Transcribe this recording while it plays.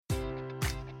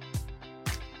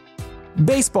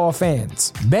Baseball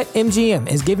fans, BetMGM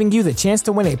is giving you the chance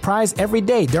to win a prize every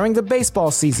day during the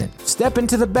baseball season. Step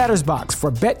into the batter's box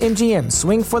for BetMGM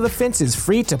Swing for the Fences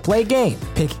free-to-play game.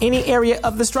 Pick any area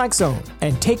of the strike zone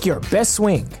and take your best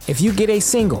swing. If you get a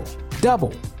single,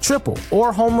 double, triple,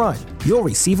 or home run, you'll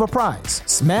receive a prize.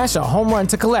 Smash a home run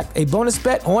to collect a bonus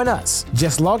bet on us.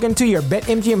 Just log into your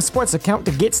BetMGM Sports account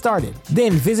to get started.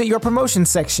 Then visit your promotion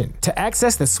section to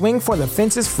access the Swing for the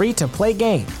Fences free-to-play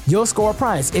game. You'll score a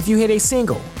prize if you hit a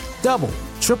single, double,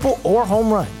 triple, or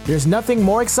home run. There's nothing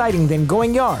more exciting than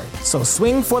going yard. So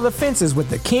swing for the fences with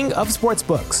the king of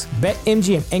sportsbooks.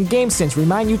 BetMGM and GameSense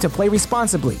remind you to play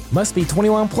responsibly. Must be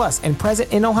 21 plus and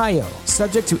present in Ohio.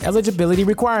 Subject to eligibility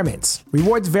requirements.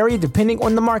 Rewards vary depending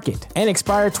on the market and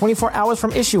expire 24 hours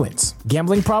from issuance.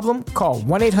 Gambling problem? Call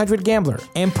 1-800-GAMBLER.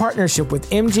 In partnership with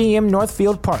MGM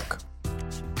Northfield Park.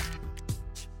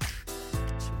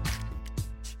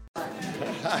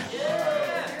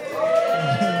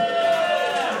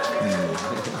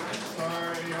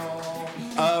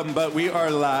 But we are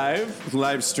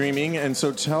live streaming, and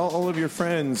so tell all of your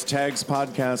friends. Tags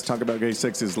podcast, Talk About Gay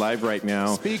Sex is live right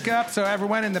now. Speak up so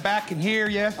everyone in the back can hear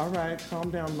you. All right,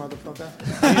 calm down, motherfucker.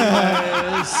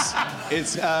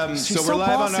 Anyways, so we're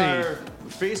live on our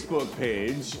Facebook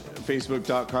page,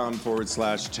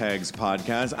 facebook.com/tags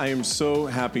podcast. I am so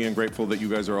happy and grateful that you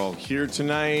guys are all here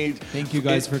tonight. Thank you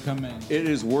guys for coming. It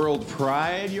is World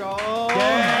Pride, y'all.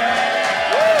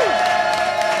 Yeah. Woo!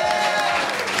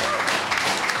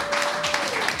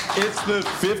 It's the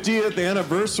 50th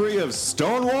anniversary of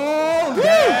Stonewall.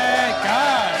 Yay,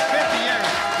 God,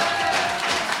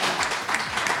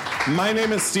 50 years. My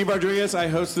name is Steve Rodriguez. I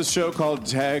host this show called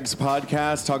Tags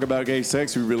Podcast, Talk About Gay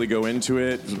Sex. We really go into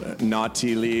it,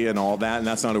 naughtily and all that, and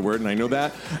that's not a word, and I know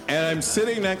that. And I'm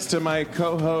sitting next to my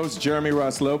co-host, Jeremy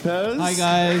Ross Lopez. Hi,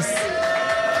 guys.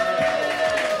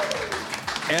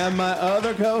 And my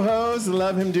other co-host,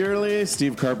 love him dearly,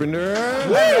 Steve Carpenter.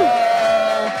 Woo!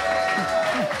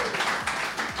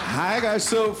 Hi, guys.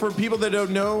 So for people that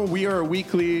don't know, we are a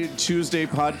weekly Tuesday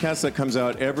podcast that comes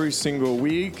out every single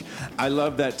week. I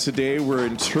love that today we're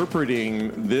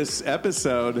interpreting this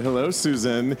episode. Hello,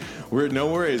 Susan.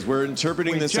 No worries. We're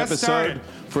interpreting this episode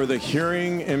for the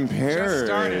hearing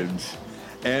impaired.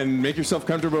 And make yourself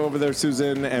comfortable over there,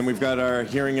 Susan. And we've got our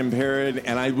hearing impaired.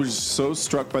 And I was so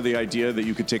struck by the idea that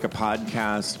you could take a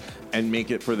podcast and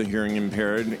make it for the hearing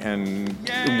impaired. And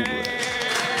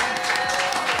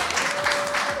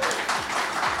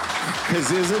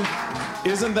because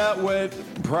isn't that what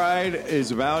Pride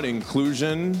is about?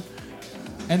 Inclusion.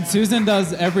 And Susan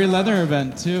does every leather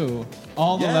event too.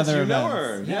 All the leather events. Know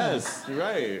her. Yes, you're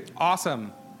right.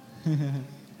 Awesome.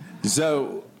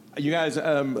 So, you guys,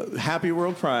 happy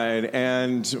World Pride.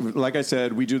 And like I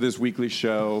said, we do this weekly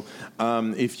show.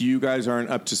 If you guys aren't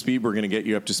up to speed, we're going to get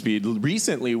you up to speed.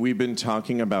 Recently, we've been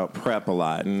talking about PrEP a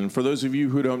lot. And for those of you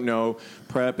who don't know,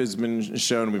 PrEP has been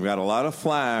shown. We've got a lot of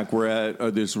flack. We're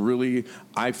at this really,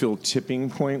 I feel, tipping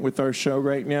point with our show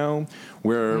right now,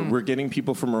 where we're getting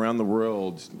people from around the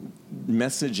world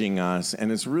messaging us,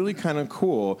 and it's really kind of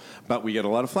cool, but we get a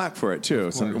lot of flack for it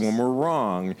too, when we're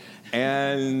wrong.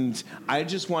 And I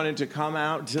just wanted to come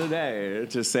out today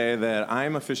to say that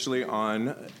I'm officially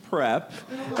on PrEP.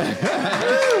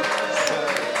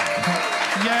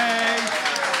 Yay.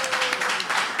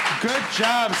 Good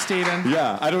job, Steven.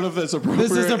 Yeah, I don't know if that's appropriate.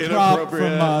 This is a prop from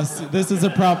us. This is a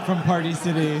prop from Party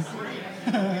City.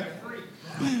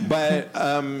 But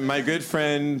my good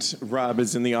friend Rob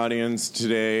is in the audience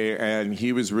today, and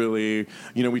he was really,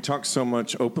 we talked so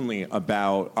much openly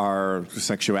about our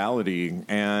sexuality,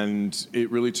 and it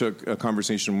really took a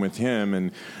conversation with him.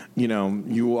 And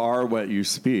you are what you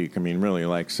speak. I mean, really,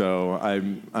 so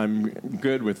I'm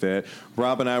good with it.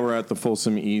 Rob and I were at the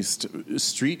Folsom East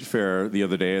Street Fair the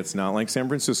other day. It's not like San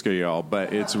Francisco, y'all,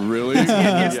 but it's really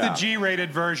it's the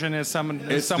G-rated version, as someone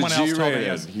else told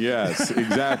me. Yes,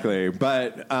 exactly.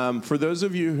 But for those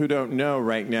of you who don't know,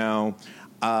 right now,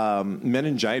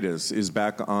 meningitis is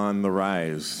back on the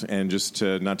rise. And just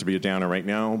not to be a downer right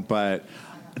now, but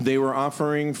they were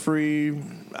offering free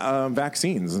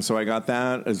vaccines. And so I got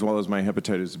that, as well as my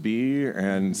hepatitis B.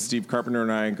 And Steve Carpenter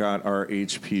and I got our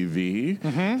HPV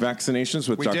vaccinations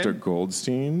with Dr.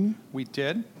 Goldstein. We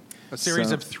did. A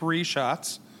series of 3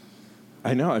 shots.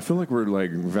 I know. I feel like we're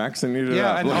vaccinated.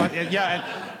 Yeah, up.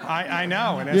 I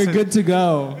know. And You're good to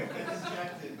go.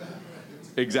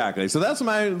 Exactly. So that's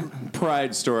my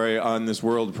Pride story on this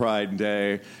World Pride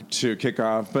Day to kick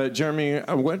off. But Jeremy,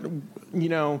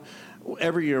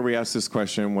 every year we ask this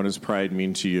question, what does Pride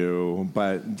mean to you?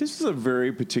 But this is a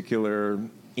very particular,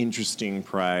 interesting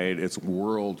Pride. It's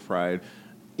World Pride.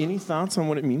 Any thoughts on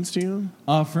what it means to you?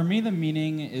 For me, the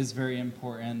meaning is very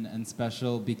important and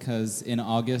special because in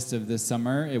August of this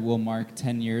summer, it will mark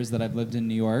 10 years that I've lived in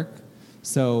New York.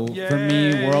 So for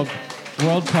me,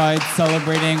 World Pride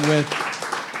celebrating with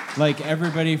like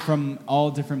everybody from all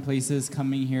different places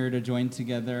coming here to join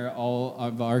together, all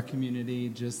of our community,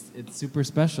 just it's super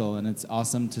special and it's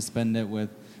awesome to spend it with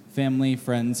family,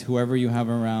 friends, whoever you have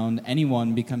around.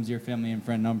 Anyone becomes your family and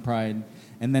friend on Pride.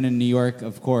 And then in New York,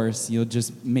 of course, you'll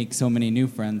just make so many new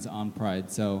friends on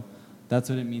Pride. So that's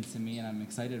what it means to me, and I'm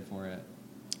excited for it.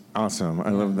 Awesome.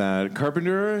 I love that.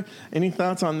 Carpenter, any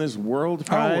thoughts on this World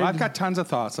Pride? Oh, I've got tons of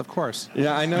thoughts, of course.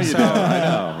 Yeah, I know you do. I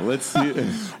know. Let's see.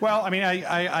 Well, I mean,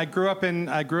 I grew up in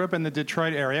the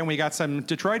Detroit area, and we got some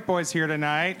Detroit boys here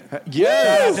tonight.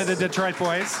 Yes. Shout out to the Detroit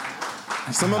boys.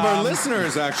 Some of our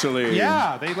listeners, actually.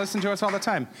 Yeah, they listen to us all the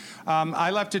time. I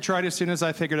left Detroit as soon as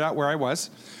I figured out where I was.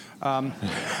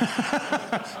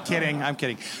 Kidding, I'm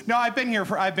kidding. No, I've been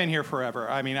here forever.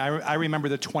 I mean, I remember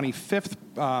the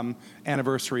 25th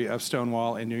anniversary of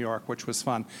Stonewall in New York, which was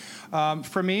fun.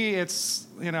 For me, it's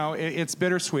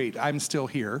bittersweet. I'm still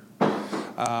here,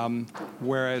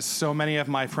 whereas so many of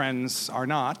my friends are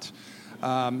not.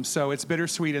 So it's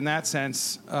bittersweet in that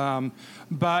sense.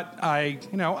 But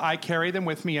I carry them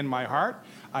with me in my heart.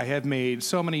 I have made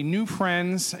so many new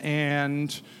friends,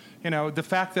 and the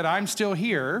fact that I'm still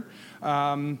here,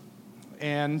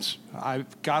 and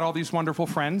I've got all these wonderful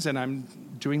friends, and I'm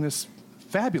doing this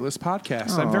fabulous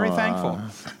podcast. I'm very thankful.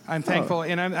 I'm thankful,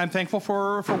 and I'm thankful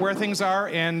for where things are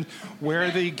and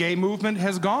where the gay movement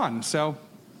has gone. So,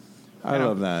 I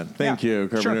love that. Thank you,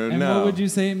 Carpenter. Sure. And what would you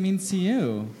say it means to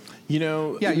you?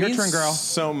 Yeah, it your means turn, girl.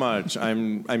 So much. I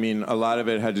mean, a lot of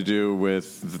it had to do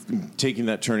with taking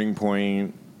that turning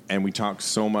point. And we talked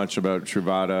so much about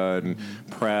Truvada and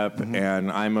PrEP,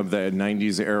 and I'm of the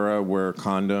 90s era where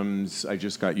condoms, I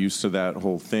just got used to that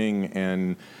whole thing,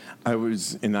 and I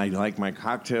like my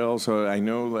cocktail, so I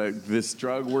know like this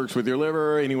drug works with your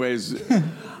liver. Anyways,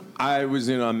 I was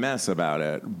in a mess about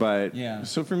it, but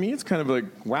so for me, it's kind of like,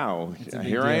 wow,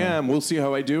 here I am. We'll see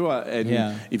how I do.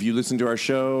 And if you listen to our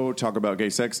show, Talk About Gay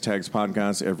Sex Tags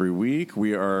podcast every week,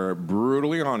 we are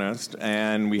brutally honest,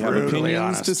 and we have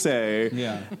opinions to say.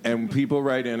 Yeah. And people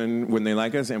write in and when they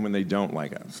like us and when they don't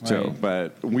like us too.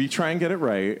 But we try and get it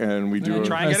right, and we do.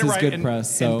 Try and get it right, good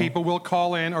press, and people will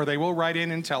call in or they will write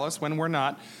in and tell us when we're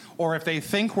not. Or if they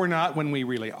think we're not when we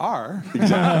really are.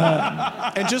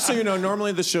 Exactly. And just so you know,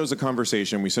 normally this show's a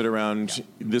conversation. We sit around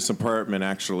this apartment,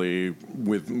 actually,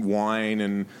 with wine,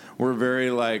 and we're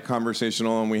very,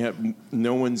 conversational, and we have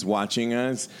no one's watching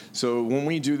us. So when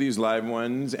we do these live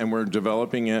ones, and we're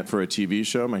developing it for a TV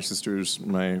show, my sister's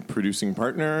my producing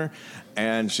partner,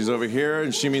 and she's over here,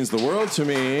 and she means the world to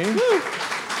me. Woo!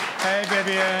 Hey,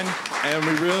 Vivian. And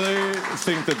we really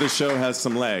think that this show has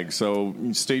some legs, so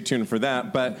stay tuned for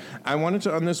that. But I wanted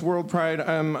to, on this World Pride,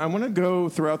 I want to go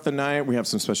throughout the night. We have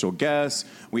some special guests.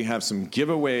 We have some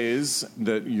giveaways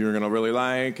that you're going to really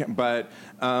like. But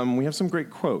we have some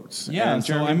great quotes. Yeah,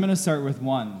 so I'm going to start with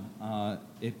one.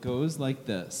 It goes like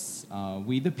this.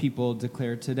 We the people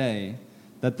declare today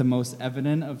that the most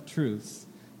evident of truths,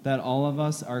 that all of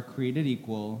us are created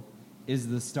equal, is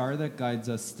the star that guides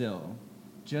us still.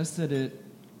 Just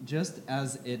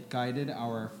as it guided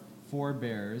our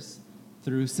forebears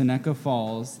through Seneca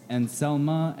Falls and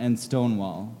Selma and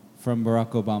Stonewall, from Barack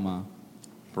Obama.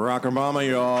 Barack Obama,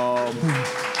 y'all.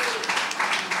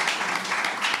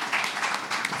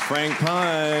 Frank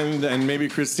Pond, and maybe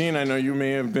Christine, I know you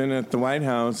may have been at the White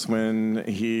House when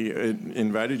he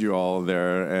invited you all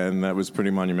there, and that was pretty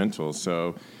monumental,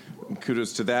 so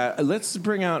kudos to that. Let's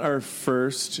bring out our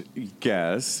first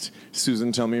guest.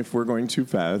 Susan, tell me if we're going too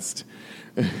fast.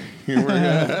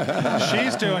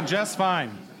 She's doing just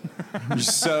fine.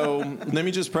 So let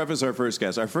me just preface our first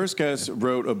guest. Our first guest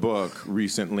wrote a book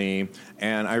recently,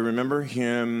 and I remember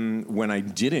him when I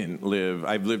didn't live.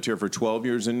 I've lived here for 12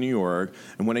 years in New York,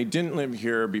 and when I didn't live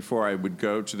here before, I would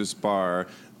go to this bar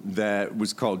that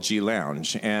was called G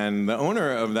Lounge. And the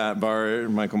owner of that bar,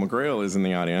 Michael McGrail, is in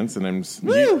the audience, and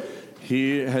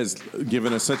he has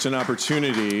given us such an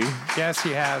opportunity. Yes,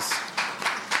 he has.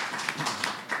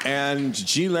 And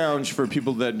G Lounge, for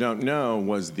people that don't know,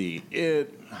 was the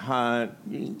hot,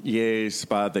 yay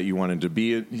spot that you wanted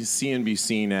to see and be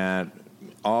seen at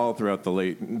all throughout the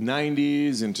late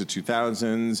 90s into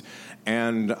 2000s.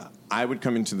 And I would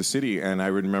come into the city, and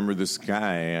I would remember this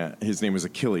guy. His name was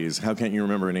Achilles. How can't you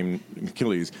remember a name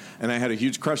Achilles? And I had a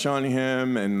huge crush on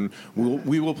him, and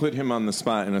we will put him on the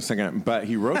spot in a second. But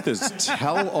he wrote this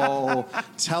tell-all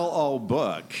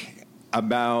book.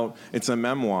 it's a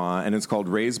memoir, and it's called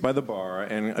Raised by the Bar.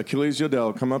 And Achilles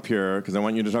Yodel, come up here, because I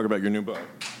want you to talk about your new book.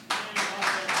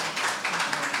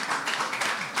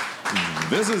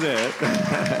 This is it.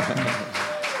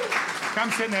 Come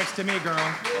sit next to me, girl.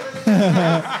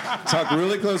 Talk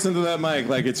really close into that mic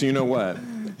like it's you know what.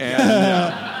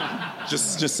 And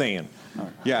just saying.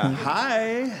 Yeah.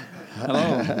 Hi.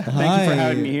 Hello. Thank you for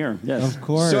having me here. Yes. Of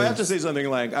course. So I have to say something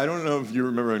like, I don't know if you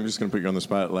remember, I'm just going to put you on the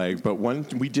spot, like, but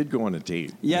we did go on a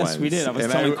date. Yes, once. we did. I was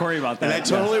telling Corey about that. And I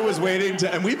totally was waiting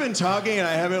to, and we've been talking, and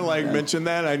I haven't mentioned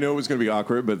that. I know it was going to be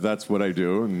awkward, but that's what I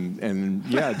do. And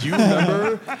yeah, do you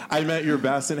remember I met your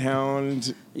Basset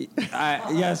Hound?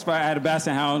 Yes, I had a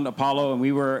Basset Hound, Apollo, and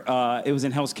we were, it was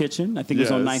in Hell's Kitchen. I think it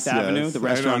was on 9th Avenue, the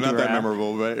restaurant. I know, not that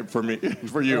memorable, but for me,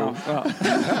 for you.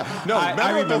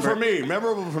 Memorable for me.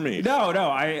 Memorable for me. No,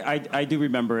 I do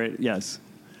remember it, yes.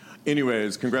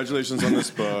 Anyways, congratulations on this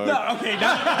book. Now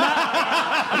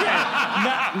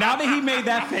that he made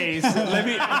that face, let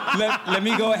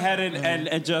me go ahead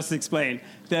and just explain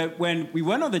that when we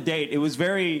went on the date, it was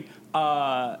very,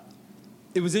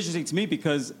 it was interesting to me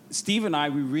because Steve and I,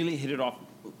 we really hit it off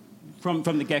from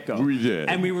the get-go. We did.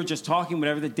 And we were just talking,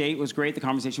 whatever, the date was great, the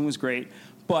conversation was great.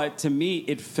 But to me,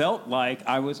 it felt like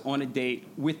I was on a date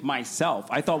with myself.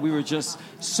 I thought we were just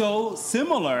so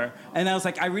similar. And I was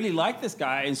like, I really like this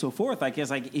guy and so forth. I guess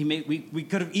like we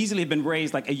could have easily been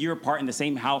raised like a year apart in the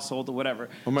same household or whatever.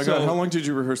 Oh my God, how long did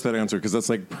you rehearse that answer? Because that's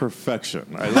like perfection.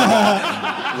 I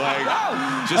love it. Like,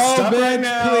 just stop right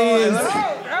now. Please.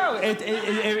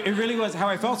 It really was how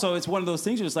I felt. So it's one of those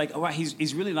things. It was like, oh, wow,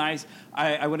 he's really nice.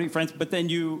 I want to be friends. But then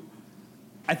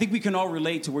I think we can all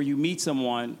relate to where you meet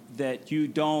someone that you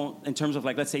don't, in terms of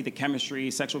like, let's say the chemistry,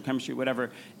 sexual chemistry,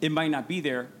 whatever, it might not be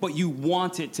there, but you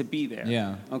want it to be there.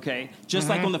 Yeah. Okay? Just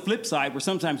like on the flip side, where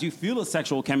sometimes you feel a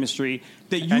sexual chemistry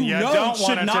that you know don't should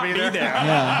want it not to be there.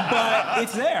 Yeah. But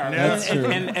it's there. That's true.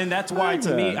 And that's why,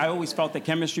 to me, I always felt that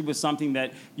chemistry was something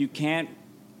that you can't,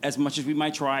 as much as we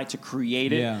might try to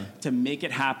create it, to make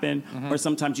it happen, or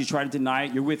sometimes you try to deny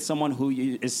it. You're with someone who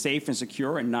is safe and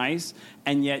secure and nice,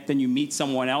 and yet then you meet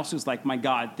someone else who's like, my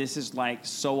God, this is like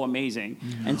so amazing.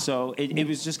 And so it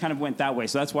was just kind of went that way.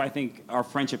 So that's why I think our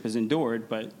friendship has endured.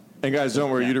 But and guys,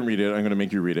 don't worry, you didn't read it. I'm going to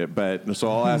make you read it. But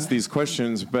so I'll ask these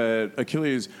questions. But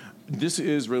Achilles, this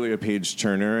is really a page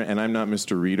turner, and I'm not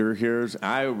Mr. Reader here.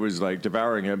 I was like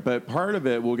devouring it, but part of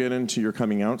it, we'll get into your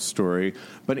coming out story.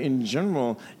 But in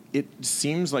general, it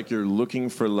seems like you're looking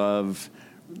for love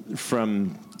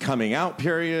from coming out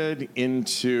period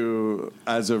into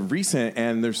as of recent,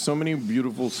 and there's so many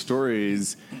beautiful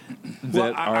stories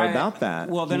that are about that.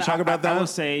 Well, Can then you talk about that? I will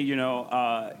say, in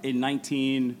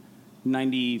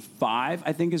 1995,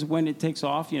 I think is when it takes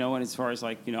off, and as far as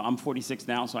like, I'm 46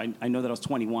 now, so I know that I was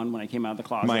 21 when I came out of the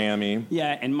closet. Miami.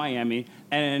 Yeah, in Miami.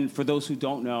 And for those who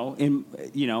don't know, in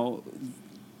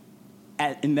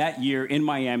that year in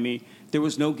Miami, there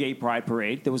was no gay pride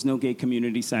parade. There was no gay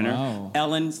community center. Wow.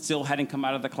 Ellen still hadn't come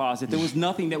out of the closet. There was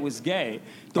nothing that was gay.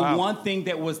 The one thing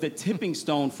that was the tipping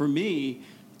stone for me,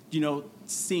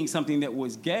 seeing something that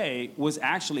was gay was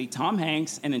actually Tom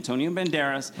Hanks and Antonio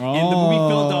Banderas in the movie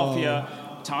Philadelphia.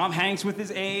 Tom Hanks with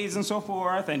his A's and so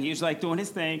forth, and he was like doing his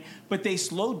thing. But they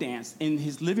slow danced in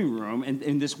his living room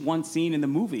in this one scene in the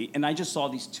movie, and I just saw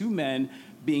these two men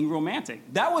being romantic.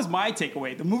 That was my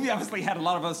takeaway. The movie obviously had a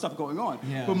lot of other stuff going on,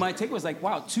 but my takeaway was like,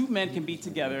 wow, two men can be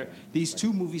together, these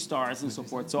two movie stars and so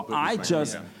forth. So I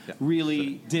just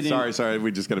really didn't... Sorry,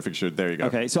 we just got to fix it. There you go.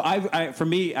 Okay, so for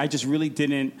me, I just really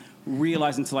didn't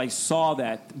realize until I saw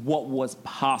that what was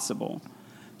possible.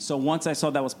 So once I saw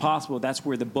that was possible, that's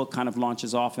where the book kind of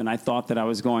launches off, and I thought that I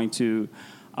was going to...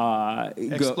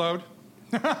 Explode?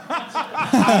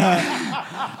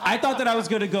 I thought that I was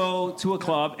going to go to a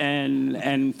club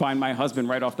and find my husband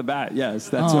right off the bat. Yes,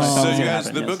 that's what I thought. So was you gonna guys,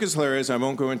 happen, the book is hilarious. I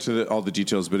won't go into all the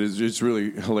details, but it's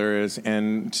really hilarious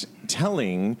and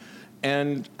telling.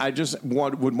 And I just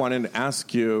would want to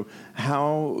ask you,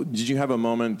 how did you have a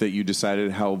moment that you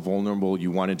decided how vulnerable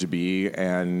you wanted to be?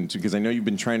 And because I know you've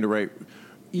been trying to write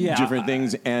different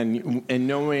things, and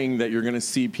knowing that you're going to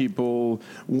see people,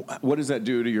 what does that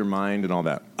do to your mind and all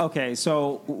that? Okay,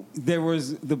 so there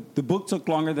was the book took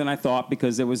longer than I thought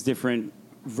because there was different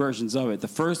versions of it. The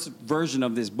first version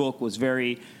of this book was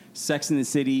very Sex and the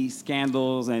City,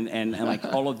 scandals, and like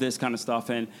all of this kind of stuff,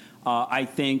 and I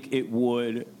think it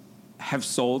would have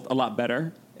sold a lot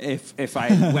better if I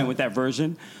went with that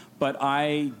version. But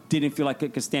I didn't feel like I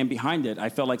could stand behind it. I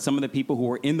felt like some of the people who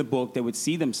were in the book, they would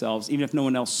see themselves, even if no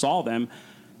one else saw them,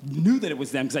 knew that it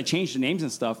was them because I changed the names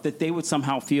and stuff, that they would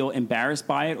somehow feel embarrassed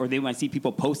by it, or they might see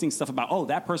people posting stuff about, oh,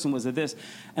 that person was at this.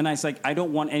 And I was like, I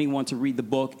don't want anyone to read the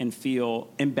book and feel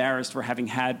embarrassed for having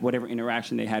had whatever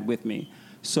interaction they had with me.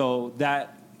 So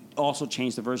that also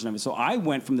changed the version of it. So I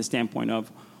went from the standpoint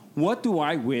of, what do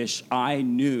I wish I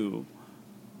knew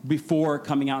before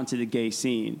coming out into the gay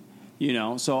scene? You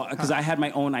know, so because I had my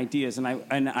own ideas, and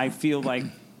I feel like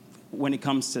when it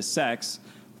comes to sex,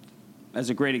 as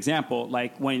a great example,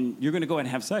 like when you're going to go and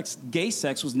have sex, gay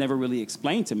sex was never really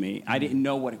explained to me. I didn't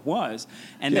know what it was.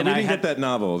 And then we I didn't had get that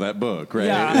novel, that book, right?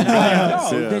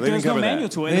 Yeah, Yeah, there's no manual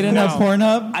to it. They didn't have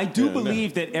Pornhub? I do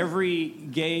believe that every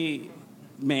gay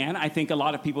man, I think a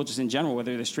lot of people just in general,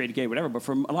 whether they're straight, gay, whatever, but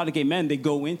for a lot of gay men, they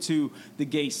go into the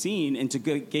gay scene, into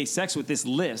gay sex with this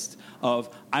list of,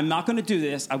 I'm not going to do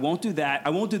this, I won't do that,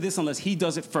 I won't do this unless he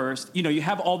does it first. You know, you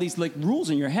have all these like rules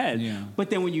in your head. Yeah.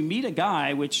 But then when you meet a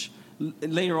guy, which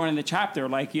later on in the chapter,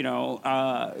 like, you know,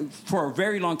 for a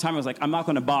very long time, I was like, I'm not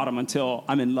going to bottom until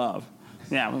I'm in love.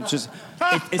 Yeah, which is,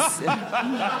 it's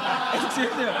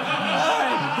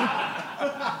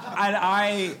and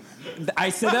I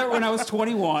said that when I was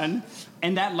 21,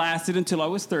 and that lasted until I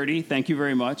was 30. Thank you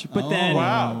very much. But then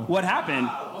what happened?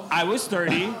 I was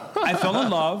 30. I fell in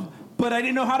love. But I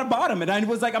didn't know how to bottom, and I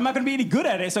was like, I'm not going to be any good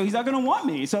at it, so he's not going to want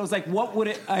me. So I was like, what would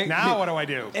it... What do I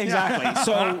do? Exactly.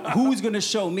 So who's going to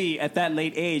show me at that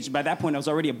late age? By that point, I was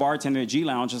already a bartender at G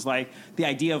Lounge. It's like the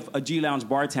idea of a G Lounge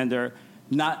bartender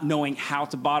not knowing how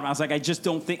to bottom. I was like, I just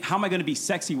don't think... How am I going to be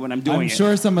sexy when I'm doing it? I'm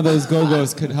sure some of those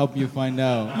go-go's could help you find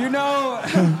out. You know,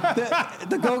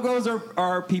 the go-go's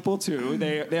are people, too.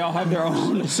 They all have their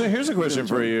own... So here's a question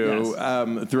for you.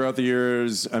 Yes. Throughout the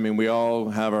years, I mean, we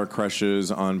all have our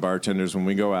crushes on bartenders when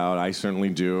we go out. I certainly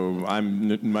do.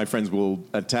 My friends will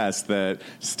attest that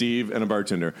Steve and a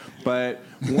bartender. But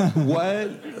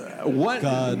what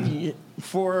God.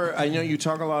 I know you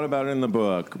talk a lot about it in the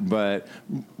book, but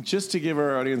just to give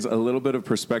our audience a little bit of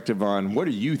perspective on what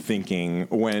are you thinking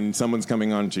when someone's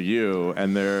coming on to you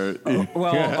and they're...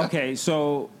 Okay,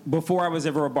 so before I was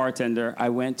ever a bartender, I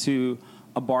went to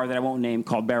a bar that I won't name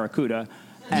called Barracuda.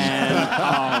 And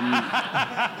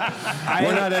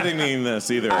we're not editing this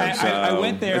either. I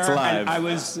went there. It's live. And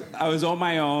I was on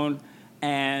my own,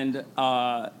 and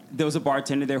there was a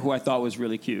bartender there who I thought was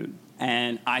really cute.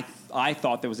 And I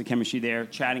thought there was a chemistry there,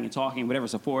 chatting and talking, whatever,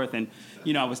 so forth. And,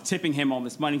 you know, I was tipping him all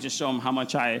this money to show him how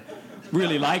much I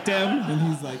really liked him. And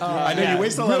he's like, I know you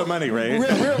waste a lot of money, right?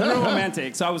 Real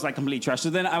romantic. So I was like complete trash.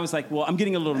 So then I was like, well, I'm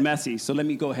getting a little messy, so let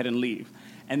me go ahead and leave.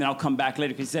 And then I'll come back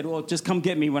later. He said, well, just come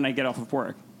get me when I get off of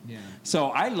work. Yeah. So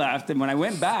I left, and when I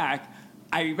went back,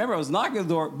 I remember I was knocking on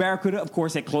the door. Barracuda, of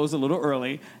course, had closed a little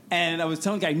early. And I was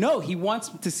telling the guy, no, he wants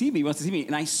to see me,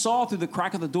 And I saw through the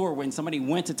crack of the door when somebody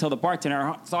went to tell the bartender,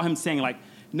 I saw him saying, like,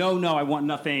 no, I want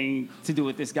nothing to do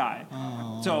with this guy.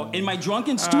 Oh. So in my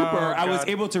drunken stupor, I was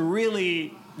able to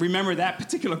really remember that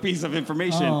particular piece of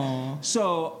information. Oh.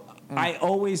 So I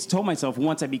always told myself,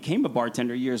 once I became a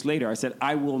bartender years later, I said,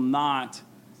 I will not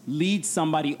lead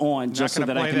somebody on just so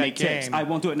that I can make tips. I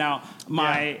won't do it. Now,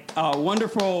 my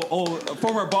wonderful old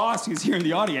former boss who's here in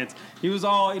the audience, he was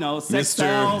all, you know, sex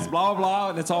sells, blah, blah,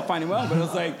 blah. That's all fine and well. But it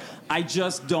was like, I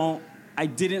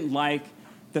didn't like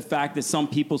the fact that some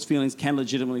people's feelings can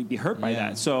legitimately be hurt by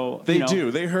that. So they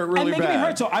do. They hurt really bad. And they can be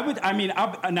hurt.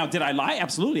 So now, did I lie?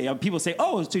 Absolutely. People say,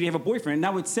 oh, so do you have a boyfriend? And I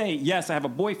would say, yes, I have a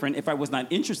boyfriend if I was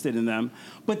not interested in them.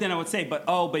 But then I would say, but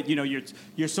you know,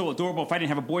 you're so adorable. If I didn't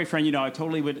have a boyfriend, you know, I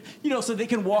totally would, you know, so they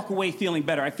can walk away feeling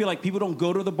better. I feel like people don't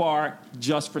go to the bar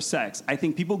just for sex. I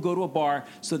think people go to a bar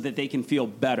so that they can feel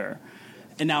better.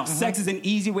 And now, sex is an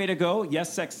easy way to go.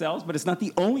 Yes, sex sells, but it's not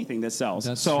the only thing that sells.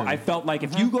 That's so true. I felt like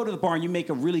if you go to the bar and you make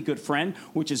a really good friend,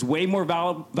 which is way more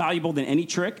valuable than any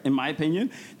trick, in my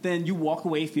opinion, then you walk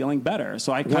away feeling better.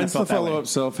 So I kind When's of felt the that way. follow-up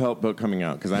self-help book coming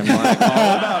out? Because I'm like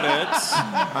all about it.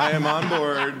 I am on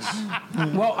board.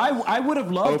 Well, I would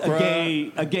have loved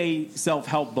a gay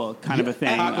self-help book kind of a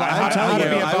thing. I'm telling you,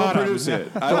 I will produce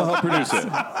it. I will help produce it.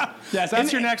 Yes,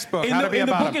 that's your next book. How to be a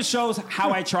bottom. In the book, it shows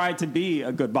how I tried to be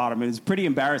a good bottom. It's pretty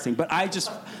embarrassing, but I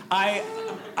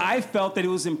felt that it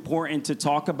was important to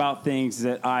talk about things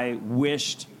that I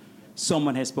wished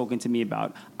someone had spoken to me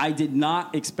about. I did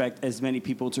not expect as many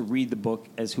people to read the book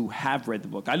as who have read the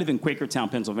book. I live in Quakertown,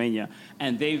 Pennsylvania,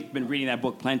 and they've been reading that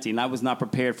book plenty, and I was not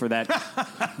prepared for that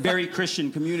very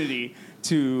Christian community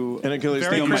to... And Achilles,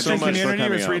 very thank you Christian so much for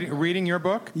community coming was reading your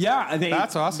book? Yeah.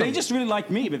 That's awesome. They just really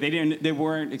liked me, but they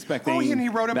weren't expecting... Oh, and he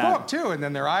wrote a that. book, too, and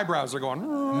then their eyebrows are going...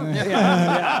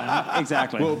 Yeah,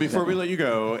 exactly. Well, before we let you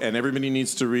go, and everybody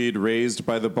needs to read Raised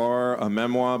by the Bar, a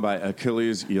memoir by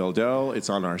Achilles Yildell. It's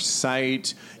on our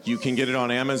site. You can get it on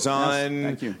Amazon. Amazon. Yes,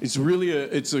 thank you.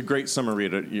 It's a great summer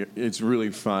read. It's really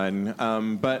fun.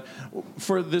 But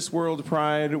for this World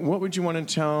Pride, what would you want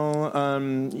to tell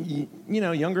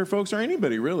younger folks or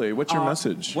anybody really? What's your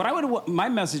message? My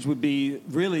message would be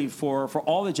really for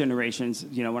all the generations.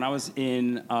 You know, when I was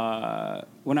in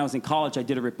college, I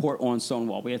did a report on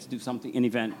Stonewall. We had to do an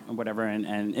event or whatever,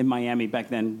 and in Miami back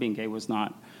then, being gay was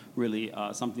not really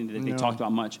something that they talked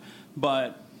about much.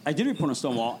 But I did a report on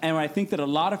Stonewall, and I think that a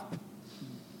lot of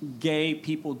gay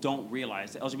people don't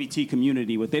realize, the LGBT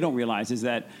community, what they don't realize is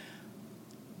that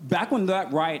back when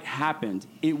that riot happened,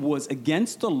 it was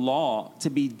against the law to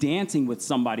be dancing with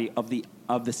somebody of the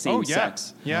same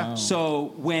sex. Yeah. Wow.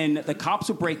 So when the cops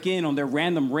would break in on their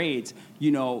random raids,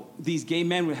 these gay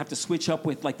men would have to switch up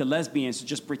with like the lesbians to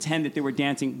just pretend that they were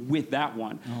dancing with that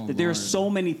one. That there are so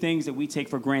many things that we take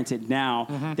for granted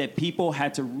now that people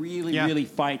had to really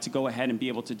fight to go ahead and be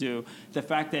able to do. The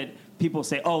fact that people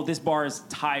say, oh, this bar is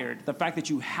tired. The fact that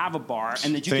you have a bar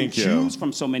and that you can choose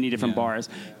from so many different bars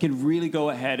can really go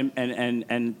ahead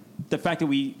and the fact that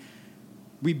we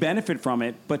benefit from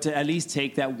it, but to at least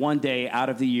take that one day out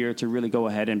of the year to really go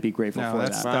ahead and be grateful for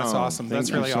that. That's awesome. That's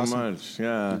Thank really you so awesome. much.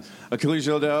 Yeah. Achilles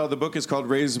Gildel, the book is called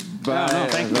Raised by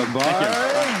thank you. the Bar.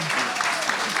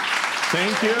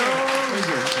 Thank you.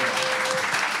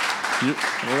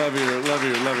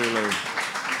 Love you.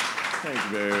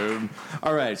 Thanks, babe.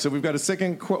 All right, so we've got a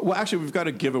second quote. Well, actually, we've got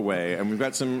a giveaway, and we've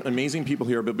got some amazing people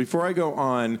here. But before I go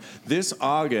on, this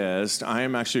August, I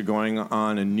am actually going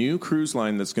on a new cruise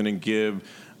line that's going to give...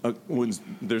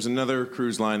 there's another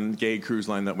cruise line, gay cruise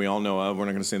line that we all know of. We're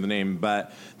not going to say the name,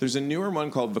 but there's a newer one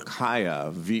called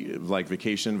Vakaya, like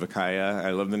vacation, Vakaya.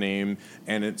 I love the name,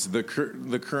 and it's the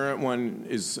current one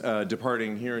is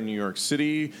departing here in New York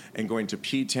City and going to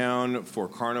P-Town for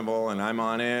Carnival, and I'm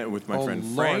on it with my friend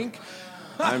Frank.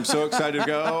 I'm so excited to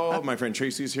go. My friend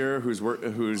Tracy's here,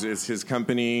 who's is his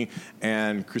company,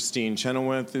 and Christine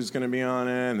Chenoweth is going to be on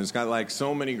it. And there's got like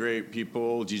so many great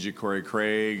people, Gigi Corey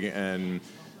Craig and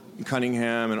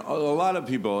Cunningham, and a lot of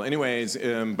people. Anyways,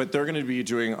 but they're going to be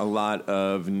doing a lot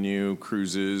of new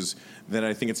cruises that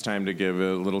I think it's time to give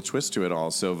a little twist to it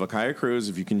all. So Vakaya Cruise,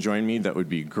 if you can join me, that would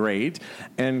be great.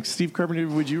 And Steve Carpenter,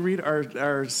 would you read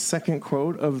our second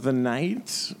quote of the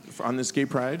night on this Gay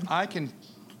Pride? I can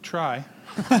try.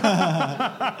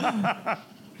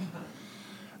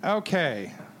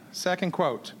 Okay, second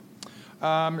quote.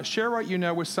 Share what you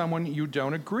know with someone you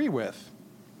don't agree with.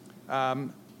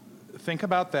 Think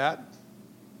about that.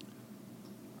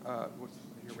 Here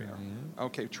we are.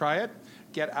 Okay, try it.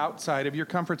 Get outside of your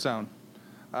comfort zone.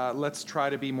 Let's try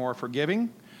to be more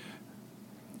forgiving.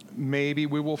 Maybe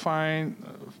we will find...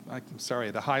 I'm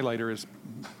sorry, the highlighter is...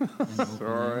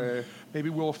 Sorry. Maybe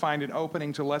we'll find an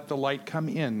opening to let the light come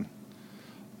in.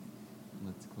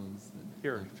 Let's close it.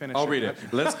 Here, finish I'll read it.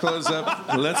 Let's close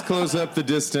up the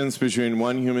distance between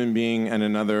one human being and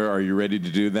another. Are you ready to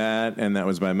do that? And that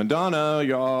was by Madonna,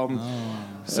 y'all. Oh.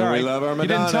 Sorry. And we love our Madonna. You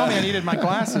didn't tell me I needed my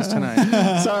glasses tonight.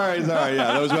 sorry.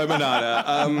 Yeah, that was by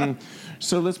Madonna.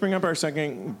 So let's bring up our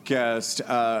second guest.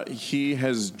 He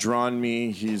has drawn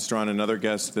me. He's drawn another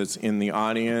guest that's in the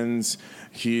audience.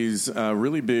 He's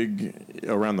really big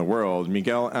around the world.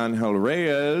 Miguel Angel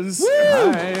Reyes. Woo!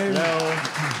 Hi. Hello.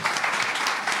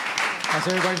 How's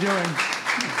everybody doing?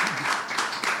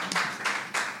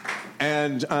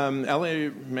 And LA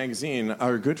Magazine,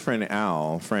 our good friend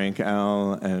Frank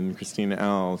Al, and Christina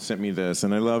Al sent me this.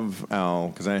 And I love Al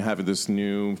because I have this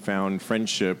newfound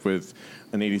friendship with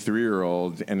an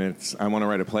 83-year-old, and I want to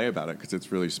write a play about it because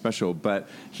it's really special. But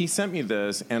he sent me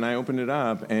this, and I opened it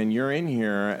up, and you're in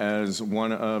here as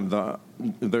one of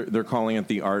they're calling it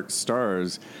the art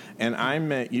stars. And I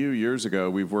met you years ago.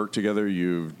 We've worked together.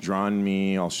 You've drawn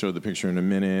me. I'll show the picture in a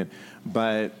minute.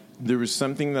 But there was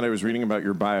something that I was reading about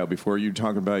your bio before you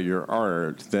talk about your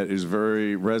art that is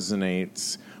very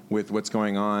resonates with what's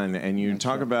going on. And you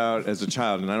talk about as a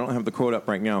child, and I don't have the quote up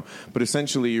right now, but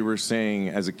essentially you were saying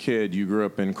as a kid you grew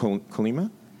up in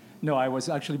Colima? No, I was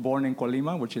actually born in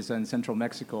Colima, which is in central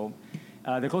Mexico.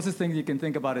 The closest thing you can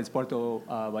think about is Puerto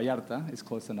Vallarta. It's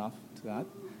close enough to that.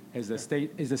 Is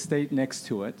the state next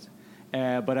to it.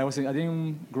 But I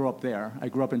didn't grow up there. I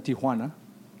grew up in Tijuana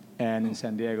and in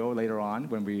San Diego later on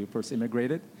when we first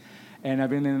immigrated. And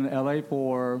I've been in LA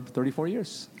for 34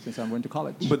 years since I went to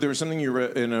college. But there was something you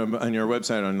read on your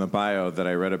website on the bio that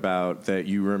I read about that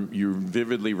you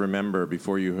vividly remember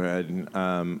before you had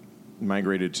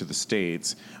migrated to the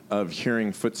States of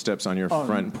hearing footsteps on your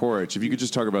front porch. If you could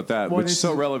just talk about that, which is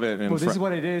so relevant. This is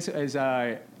what it is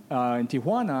in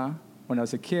Tijuana, when I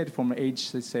was a kid from age,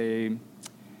 let's say,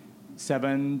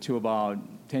 7 to about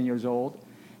 10 years old,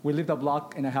 we lived a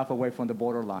block and a half away from the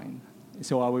borderline.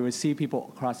 So we would see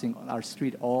people crossing our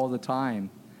street all the time.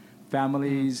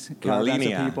 Families, La caravans of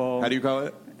línea. people. How do you call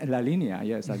it? La línea,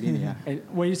 yes, la línea.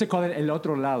 We used to call it el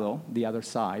otro lado, the other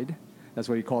side. That's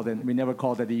what we called it. We never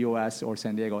called it the U.S. or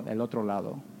San Diego, el otro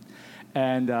lado.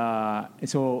 And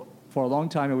so for a long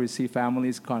time, we would see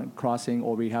families crossing,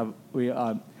 or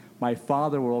my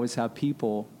father would always have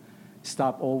people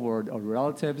stop over, or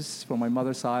relatives from my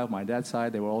mother's side, my dad's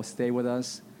side. They would all stay with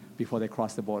us before they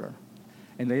crossed the border.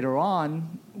 And later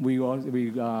on, we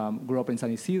grew up in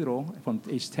San Isidro from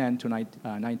age 10 to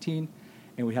 19,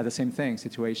 and we had the same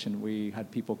situation. We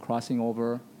had people crossing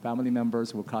over, family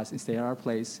members would cross and stay at our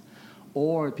place,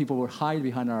 or people would hide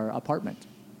behind our apartment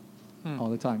all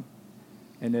the time.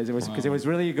 And it was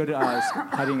really a good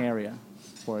hiding area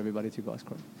for everybody to go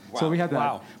across. Wow. So we had that.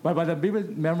 Wow. But the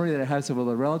vivid memory that I had of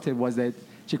a relative was that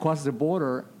she crossed the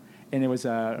border, and it was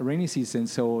a rainy season,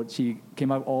 so she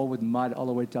came out all with mud all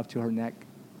the way up to her neck.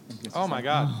 Oh, my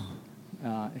God.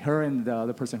 Her and the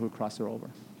other person who crossed her over.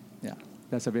 Yeah,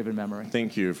 that's a vivid memory.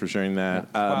 Thank you for sharing that.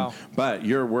 Yeah. Wow. But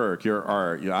your work, your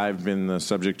art, I've been the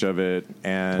subject of it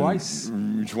and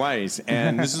Twice,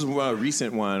 and this is a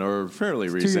recent one, or fairly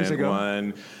recent 2 years ago.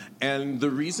 one. And the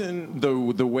reason,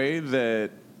 the way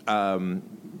that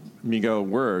Miguel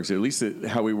works, at least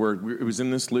how we worked, it was in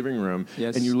this living room,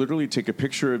 yes. and you literally take a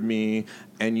picture of me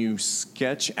and you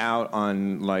sketch out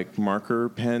on like marker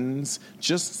pens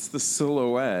just the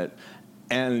silhouette,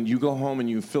 and you go home and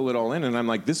you fill it all in, and I'm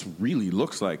like, this really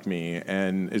looks like me,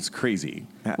 and it's crazy.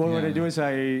 Well, what I do is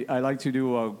I like to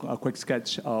do a quick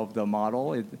sketch of the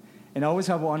model. And I always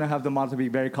want to have the model to be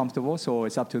very comfortable, so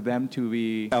it's up to them to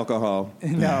be... Alcohol.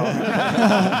 No.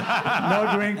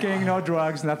 No drinking, no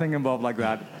drugs, nothing involved like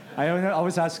that. I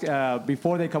always ask,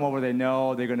 before they come over, they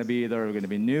know they're going to be either going to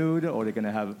be nude, or they're going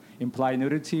to have implied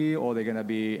nudity, or they're going to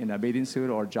be in a bathing suit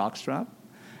or jockstrap,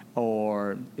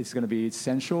 or it's going to be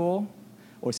sensual,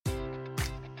 or...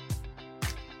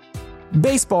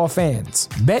 Baseball fans,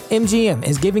 BetMGM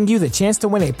is giving you the chance to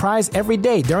win a prize every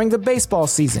day during the baseball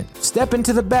season. Step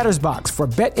into the batter's box for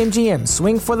BetMGM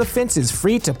Swing for the Fences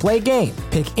free-to-play game.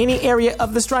 Pick any area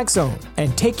of the strike zone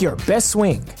and take your best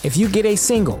swing. If you get a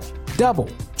single, double,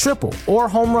 triple, or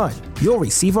home run, you'll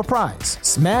receive a prize.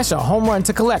 Smash a home run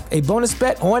to collect a bonus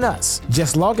bet on us.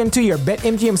 Just log into your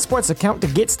BetMGM Sports account to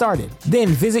get started. Then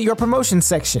visit your promotions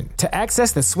section to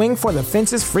access the Swing for the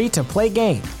Fences free-to-play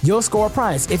game. You'll score a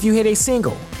prize if you hit a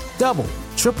single, double,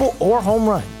 triple, or home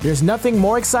run. There's nothing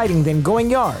more exciting than going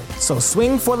yard, so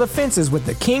swing for the fences with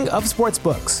the king of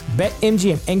sportsbooks.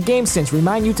 BetMGM and GameSense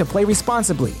remind you to play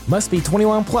responsibly. Must be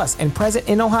 21 plus and present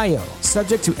in Ohio.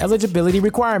 Subject to eligibility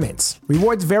requirements.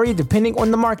 Rewards vary depending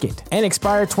on the market and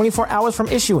expire 24 hours from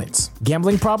issuance.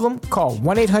 Gambling problem? Call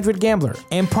 1-800-GAMBLER.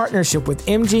 In partnership with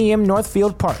MGM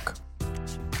Northfield Park.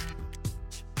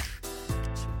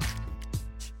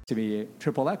 To be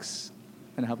XXX.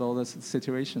 And have all those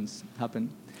situations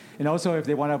happen. And also, if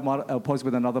they want to pose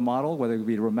with another model, whether it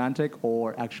be romantic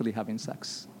or actually having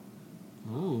sex.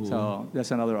 Ooh. So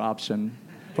that's another option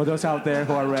for those out there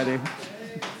who are ready.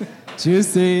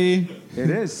 Juicy. It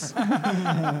is.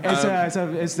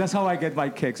 That's how I get my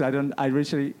kicks. I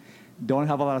really don't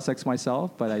have a lot of sex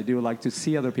myself, but I do like to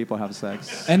see other people have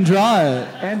sex. And draw it.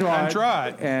 And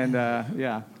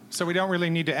yeah. So we don't really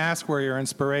need to ask where your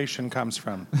inspiration comes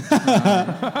from.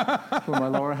 For my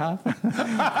lower half.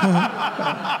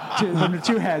 From the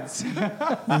two heads.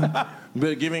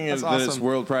 But giving it awesome. this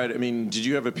world pride, I mean, did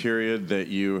you have a period that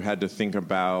you had to think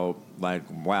about, like,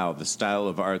 wow, the style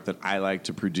of art that I like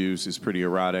to produce is pretty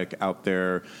erotic out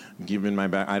there, given my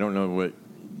I don't know what,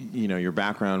 your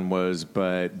background was,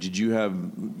 but did you have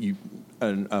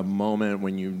a moment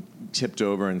when you tipped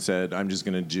over and said, I'm just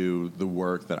going to do the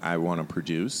work that I want to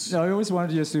produce? No, I always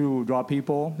wanted just to draw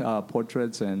people,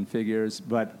 portraits and figures,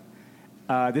 but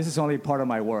this is only part of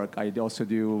my work. I also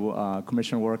do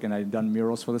commission work, and I've done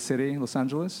murals for the city, Los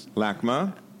Angeles.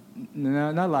 LACMA?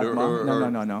 No, not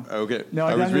LACMA. No. Okay. No,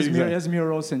 I've done there's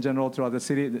murals in general throughout the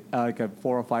city, like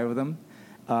 4 or 5 of them.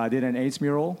 I did an AIDS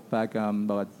mural back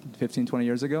about 15, 20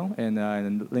 years ago in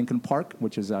Lincoln Park,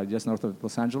 which is just north of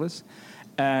Los Angeles.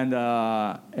 And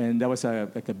that was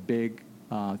a big,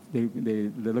 they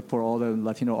looked for all the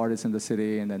Latino artists in the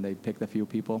city, and then they picked a few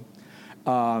people.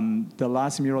 The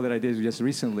last mural that I did just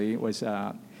recently was,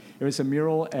 it was a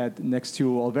mural next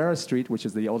to Olvera Street, which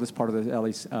is the oldest part of the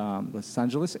Los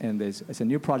Angeles, and it's a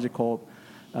new project called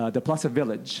the Plaza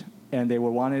Village. And they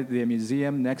wanted the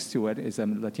museum next to it is a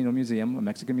Latino museum, a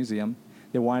Mexican museum.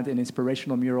 They wanted an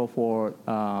inspirational mural for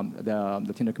the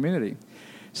Latino community.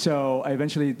 So I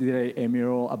eventually did a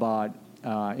mural about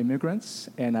immigrants,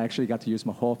 and I actually got to use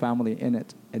my whole family in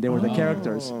it, and they were the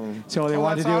characters. So they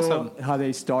wanted to do awesome. how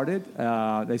they started.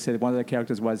 They said one of the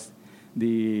characters was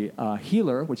the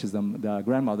healer, which is the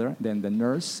grandmother, then the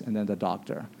nurse, and then the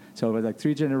doctor. So it was like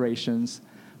 3 generations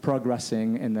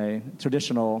progressing in a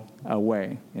traditional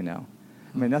way, you know.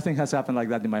 I mean, nothing has happened like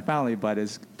that in my family, but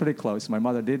it's pretty close. My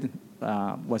mother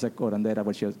was a curandera,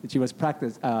 but she was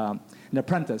an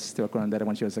apprentice to a curandera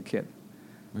when she was a kid.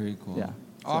 Very cool. Yeah.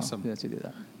 Awesome. So, yeah, she did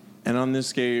that. And on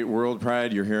this gay World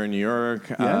Pride, you're here in New York.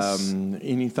 Yes.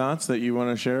 Any thoughts that you want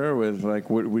to share with, like,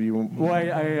 what do you... Well,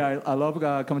 I love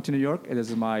coming to New York. It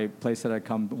is my place that I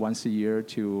come once a year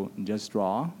to just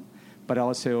draw. But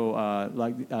also,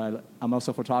 I'm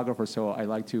also a photographer, so I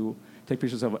like to take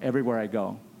pictures of everywhere I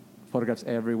go. Photographs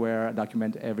everywhere,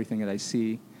 document everything that I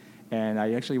see. And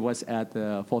I actually was at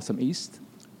the Folsom East,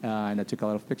 and I took a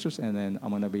lot of pictures, and then I'm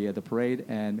going to be at the parade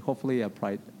and hopefully at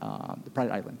the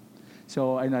Pride Island.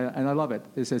 So, and I love it.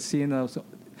 It's seeing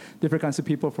different kinds of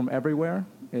people from everywhere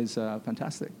is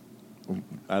fantastic.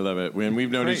 I love it. When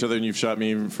we've known each other and you've shot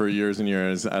me for years and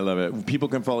years, I love it. People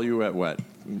can follow you at what?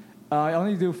 I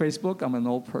only do Facebook. I'm an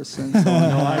old person, so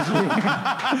no, actually,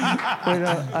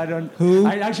 I don't. Who?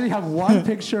 I actually have one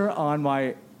picture on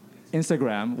my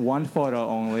Instagram, one photo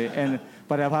only,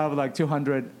 but I have like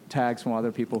 200 tags from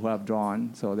other people who have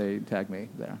drawn, so they tag me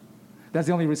there. That's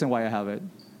the only reason why I have it.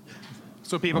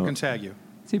 So people can tag you.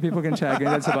 See, people can tag me.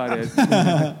 That's about it.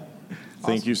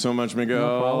 Thank you so much, Miguel.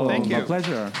 No problem. Thank you. My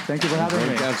pleasure. Thank you for having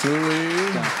me.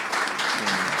 Absolutely.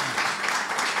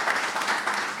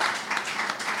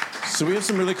 So we have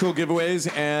some really cool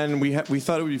giveaways, and we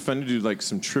thought it would be fun to do like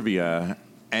some trivia.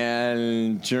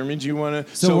 And Jeremy, do you want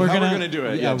to? So we're gonna do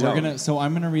it. Yeah, we're gonna. So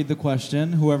I'm gonna read the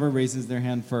question. Whoever raises their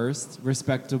hand first,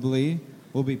 respectably,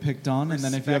 will be picked on, and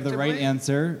then if you have the right Respectably?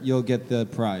 answer, you'll get the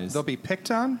prize. They'll be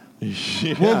picked on?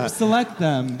 We'll select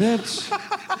them, bitch.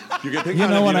 You get picked You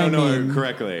on know if what you I don't know mean. it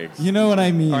correctly. You know what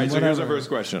I mean. All right, so here's our whatever. first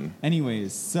question.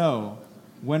 Anyways, so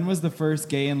when was the first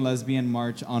gay and lesbian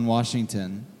march on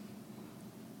Washington?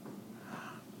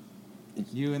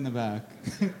 You in the back.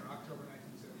 October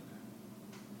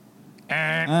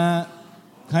 1979.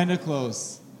 Kind of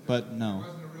close, but no. It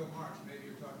wasn't a real march. Maybe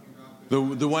you're talking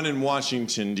about The one in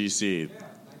Washington, D.C.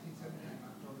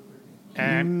 1979, October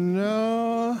 13th.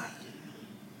 No.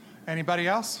 Anybody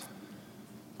else?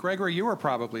 Gregory, you were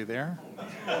probably there.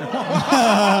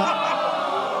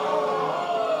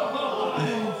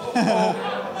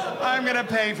 I'm going to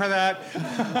pay for that.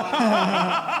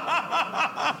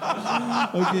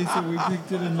 Okay, so we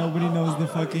picked it and nobody knows the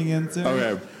fucking answer.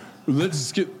 Okay.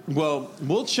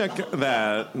 We'll check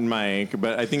that, Mike,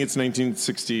 but I think it's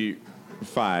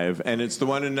 1965, and it's the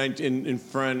one in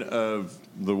front of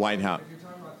the White House. If you're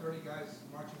talking about 30 guys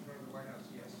marching in front of the White House,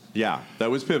 yes. Yeah, that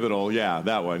was pivotal. Yeah,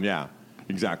 that one. Yeah,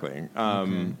 exactly.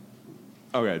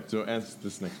 Okay, so ask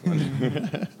this next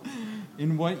one.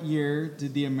 In what year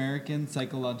did the American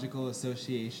Psychological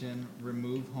Association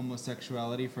remove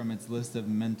homosexuality from its list of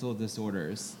mental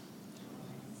disorders?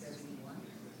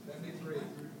 73.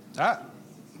 Ah,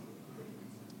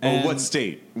 And- What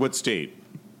state? What state?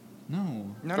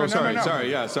 No. no.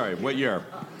 Sorry. What year?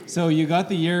 So you got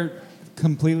the year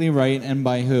completely right, and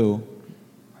by who?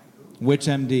 Which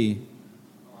MD?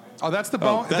 Oh, that's the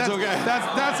bonus. that's okay.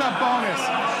 That's a bonus.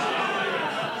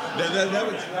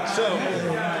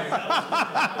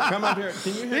 Come up here.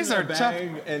 Can you hand These me a are tough.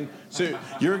 bag? And so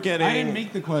you're getting. I didn't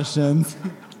make the questions.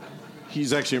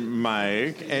 He's actually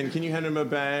Mike, and can you hand him a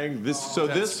bag? This for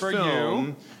film,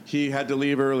 you. he had to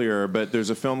leave earlier, but there's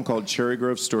a film called Cherry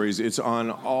Grove Stories. It's on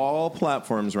all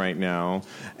platforms right now,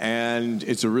 and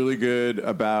it's a really good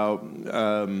about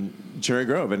Cherry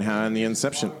Grove and how in the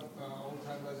inception.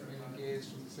 Old-time lesbian and gays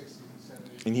from the 60s and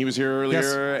 70s. And he was here earlier,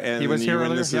 Yes, and he was you here were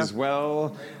in earlier, this yeah. as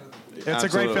well. It's a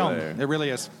great film. Absolutely. It really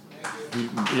is.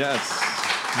 Yes.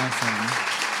 Awesome.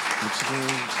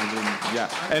 Yeah.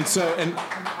 And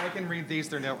I can read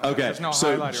these. okay. There's no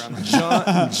So highlighter on them.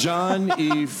 John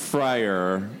E.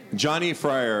 Fryer,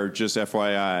 just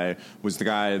FYI, was the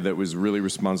guy that was really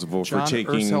responsible John for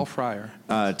taking Ursel Fryer.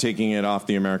 taking it off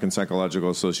the American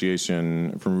Psychological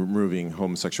Association from removing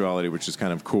homosexuality, which is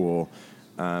kind of cool.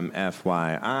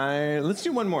 FYI. Let's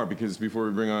do one more because before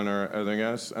we bring on our other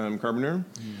guest, Carpenter.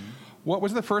 What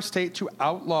was the first state to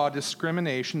outlaw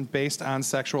discrimination based on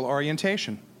sexual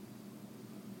orientation?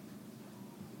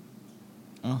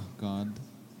 Oh, God.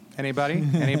 Anybody?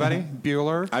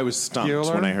 Bueller? I was stumped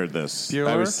Bueller? when I heard this. Bueller?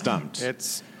 I was stumped.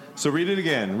 It's So read it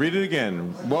again.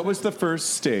 What was the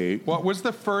first state? what was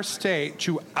the first state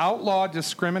to outlaw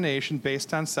discrimination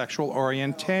based on sexual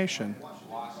orientation?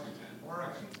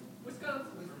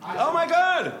 Oh my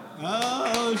God!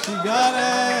 Oh, she got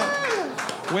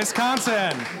it.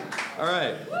 Wisconsin. All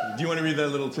right. Do you want to read that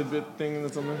little tidbit thing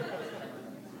that's on there?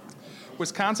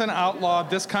 Wisconsin outlawed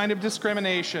this kind of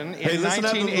discrimination in Hey, listen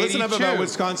 1982. listen up about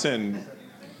Wisconsin.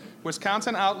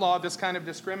 Wisconsin outlawed this kind of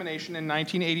discrimination in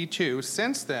 1982.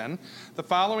 Since then, the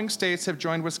following states have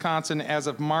joined Wisconsin as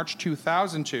of March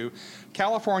 2002: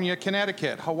 California,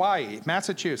 Connecticut, Hawaii,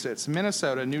 Massachusetts,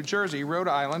 Minnesota, New Jersey, Rhode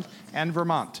Island, and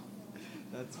Vermont.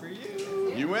 That's for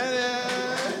you. You win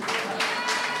it.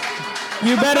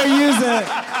 You better use it.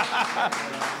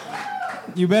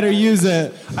 You better use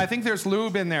it. I think there's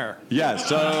lube in there. Yeah,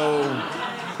 so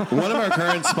one of our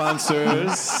current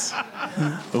sponsors,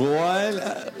 one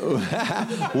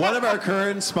of our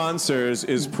current sponsors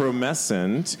is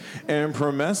Promescent, and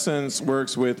Promescent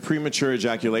works with premature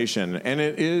ejaculation, and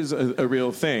it is a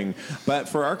real thing. But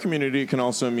for our community, it can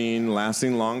also mean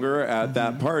lasting longer at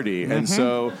that party, and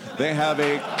so they have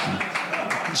a.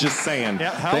 Just saying.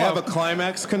 Yeah, they have a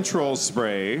Climax control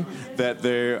spray that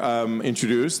they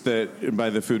introduced by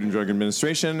the Food and Drug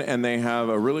Administration, and they have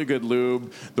a really good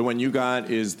lube. The one you got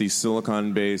is the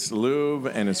silicone-based lube,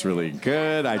 and it's really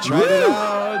good. I tried it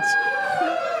out.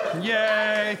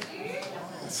 Yay!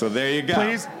 So there you go.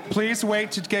 Please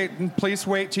wait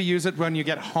to use it when you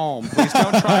get home. Please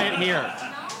don't try it here.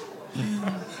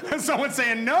 Someone's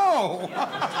saying no.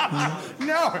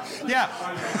 No. Yeah.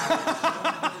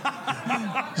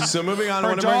 So moving on.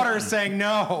 Her daughter is saying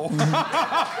no.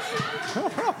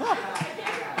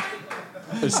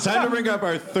 It's time to bring up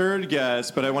our third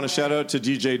guest, but I want to shout out to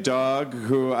DJ Dog,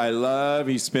 who I love.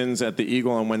 He spins at the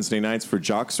Eagle on Wednesday nights for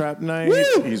Jockstrap Night.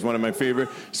 Woo! He's one of my favorite.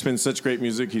 He spins such great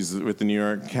music. He's with the New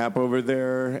York Cap over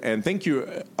there. And thank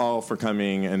you all for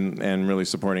coming and really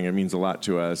supporting. It means a lot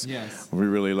to us. Yes. We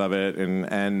really love it.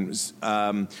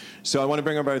 So I want to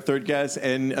bring up our third guest.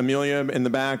 And Amelia in the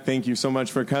back, thank you so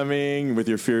much for coming with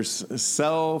your fierce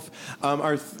self.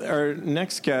 Our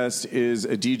next guest is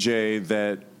a DJ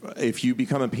that, if you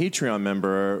become a Patreon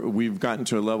member, we've gotten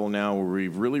to a level now where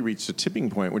we've really reached a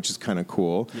tipping point, which is kind of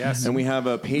cool. Yes. And we have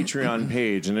a Patreon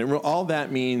page. And all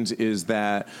that means is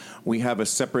that we have a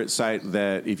separate site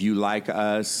that if you like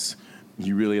us,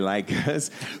 you really like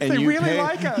us. And They you really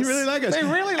like us. You really like us. They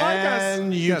really like us.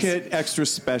 And you Yes. get extra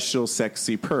special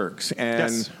sexy perks.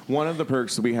 And Yes. one of the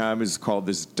perks that we have is called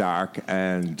this Dark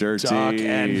and Dirty. Dark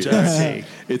and Dirty.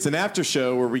 It's an after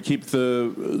show where we keep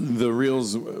the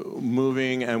reels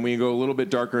moving and we go a little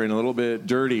bit darker and a little bit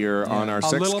dirtier on our A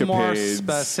sexcapades. little more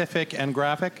specific and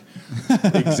graphic.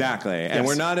 Exactly. And Yes.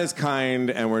 we're not as kind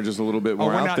and we're just a little bit more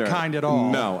we're out not there. kind at all.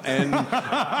 No. And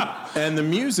the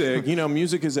music,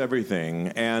 music is everything.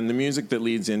 And the music that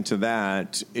leads into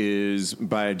that is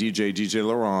by DJ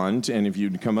Laurent. And if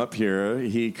you'd come up here,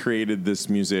 he created this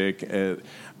music,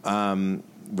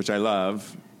 which I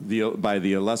love, by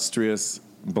the Illustrious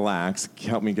Blacks.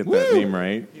 Help me get that name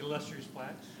right. The Illustrious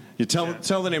Blacks. You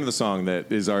tell the name of the song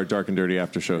that is our Dark and Dirty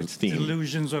After Show theme.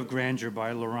 Illusions of Grandeur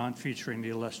by Laurent featuring the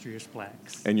Illustrious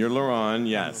Blacks. And you're Laurent,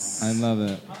 yes. I love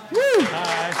it.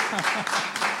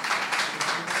 Hi.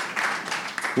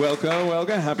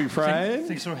 Welcome. Happy Pride.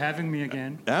 Thanks for having me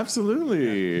again.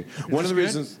 Absolutely. One of the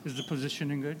reasons. Is the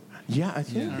positioning good? Yeah, I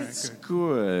think Yeah. it's Alright,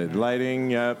 good.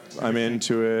 Lighting, yep. I'm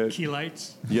into it. Key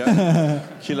lights?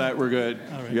 Yep. Key light, we're good.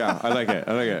 All right. Yeah, I like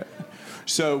it.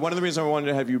 So one of the reasons I wanted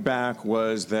to have you back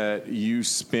was that you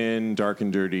spin dark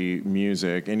and dirty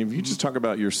music. And if you just talk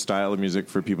about your style of music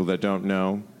for people that don't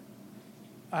know.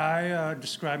 I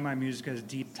describe my music as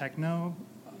deep techno,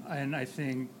 and I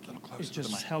think it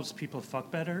just helps people fuck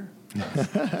better.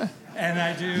 and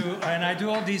I do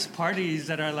all these parties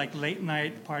that are like late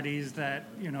night parties that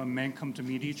men come to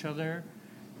meet each other,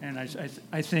 and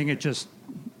I think it just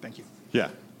Thank you. Yeah.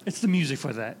 it's the music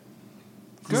for that.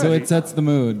 So it sets the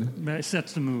mood. It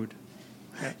sets the mood.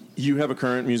 You have a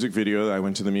current music video. I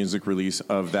went to the music release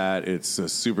of that. It's a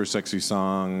super sexy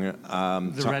song.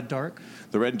 The Red Dark.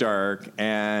 The Red Dark,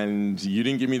 and you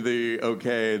didn't give me the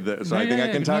okay, so I think yeah, I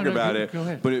can talk about go, it. Go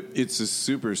ahead. But it's a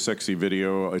super sexy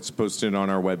video. It's posted on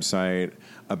our website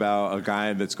about a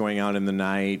guy that's going out in the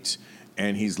night,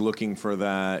 and he's looking for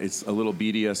that. It's a little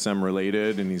BDSM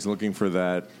related, and he's looking for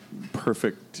that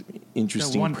perfect,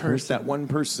 interesting that one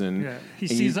person. Yeah,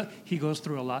 he goes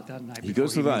through a lot that night. He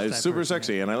goes through that. It's super person.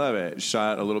 sexy, and I love it.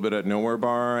 Shot a little bit at Nowhere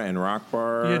Bar and Rock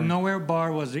Bar. Yeah, Nowhere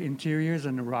Bar was the interiors,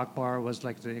 and the Rock Bar was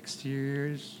like the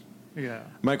exteriors. Yeah.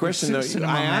 My question, though,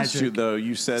 Cinema I asked magic. you, though,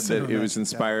 you said that it was magic,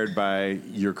 inspired by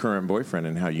your current boyfriend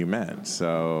and how you met.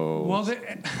 So, Well,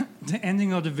 the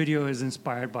ending of the video is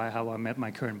inspired by how I met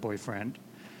my current boyfriend.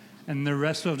 And the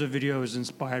rest of the video is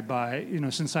inspired by,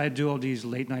 since I do all these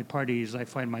late night parties, I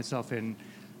find myself in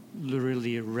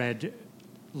literally red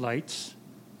lights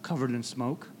covered in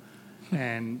smoke.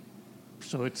 And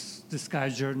so it's this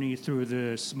guy's journey through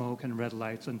the smoke and red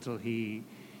lights until he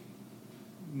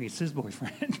meets his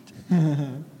boyfriend.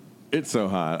 It's so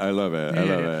hot. I love it. I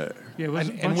love it. Yeah, it was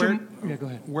And where, go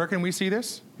ahead. where can we see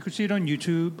this? You could see it on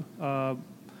YouTube.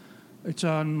 It's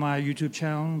on my YouTube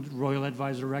channel, Royal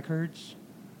Advisor Records.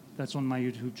 That's on my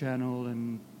YouTube channel,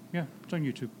 and yeah, it's on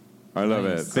YouTube. I love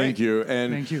it. Thank you.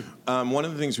 And Thank you. One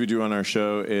of the things we do on our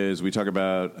show is we talk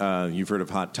about, you've heard of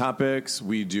Hot Topics.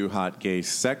 We do hot gay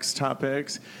sex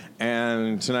topics.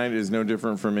 And tonight is no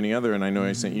different from any other. And I know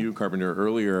I sent you, Carpenter,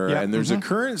 earlier. Yeah. And there's a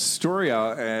current story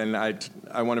out, and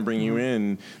I want to bring you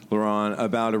in, Laurent,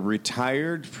 about a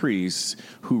retired priest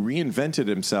who reinvented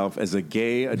himself as a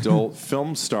gay adult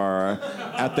film star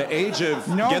at the age of,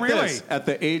 at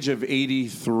the age of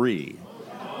 83.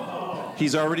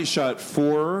 He's already shot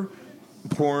 4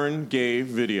 porn gay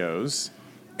videos,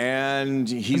 and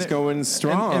he's going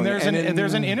strong. And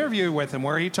there's an interview with him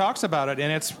where he talks about it,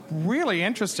 and it's really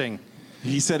interesting.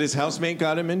 He said his housemate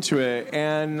got him into it,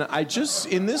 and I just,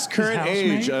 in this current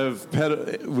age of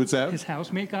what's that? His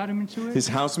housemate got him into it? His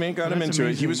housemate got him That's into it.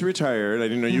 He amazing. was retired. I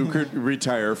didn't know you could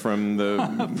retire from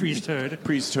the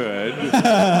priesthood.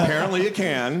 Apparently you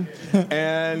can.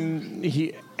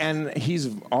 And he's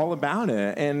all about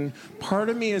it. And part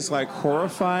of me is like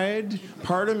horrified.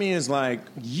 Part of me is like,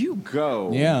 you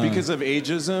go. Yeah. Because of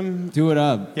ageism. Do it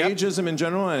up. Ageism in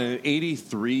general. And at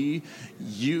 83,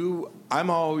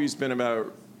 I'm always been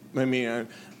about,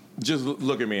 just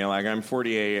look at me, like I'm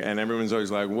 48, and everyone's always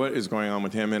like, what is going on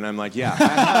with him? And I'm like, yeah,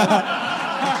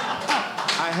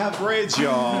 I have braids,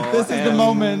 y'all. This is the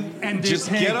moment. And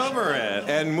Just get over it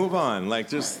and move on. Like,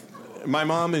 my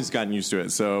mom has gotten used to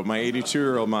it, so my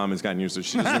 82-year-old mom has gotten used to it.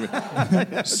 She doesn't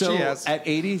even, so She has. at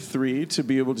 83, to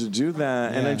be able to do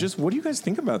that, and what do you guys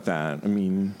think about that? I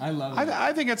mean, I love it.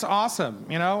 I think it's awesome.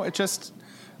 It just,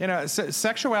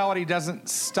 sexuality doesn't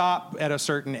stop at a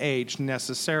certain age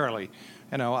necessarily.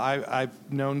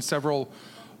 I've known several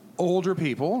older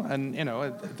people, and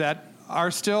that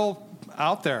are still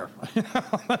out there.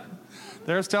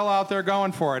 They're still out there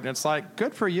going for it, and it's like,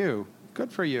 good for you.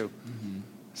 Good for you. Mm-hmm.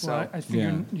 So Well, I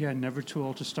think you're never too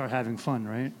old to start having fun,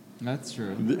 right? That's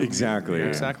true. exactly.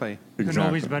 exactly. You can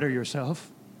always better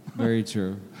yourself. Very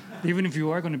true. Even if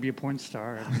you are going to be a porn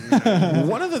star.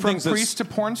 One of the From things priest to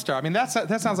porn star. I mean, that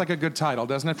sounds like a good title,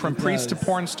 doesn't it? From priest to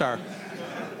porn star.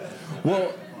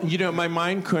 Well, my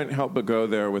mind couldn't help but go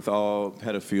there with all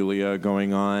pedophilia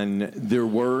going on. There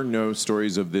were no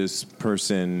stories of this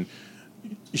person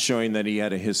showing that he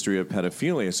had a history of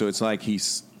pedophilia. So it's like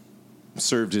he's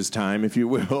served his time, if you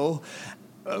will,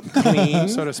 clean,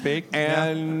 so to speak.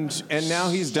 And now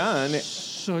he's done.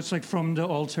 So it's like from the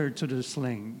altar to the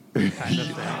sling kind of thing.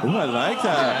 Ooh, I like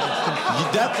that.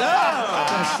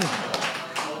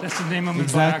 That's the name of my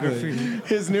biography.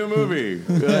 His new movie.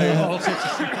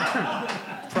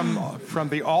 From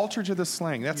the altar to the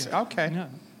sling. That's okay. Yeah.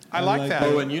 I like that.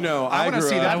 Oh, and I want to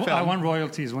see that film. I want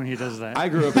royalties when he does that. I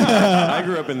grew up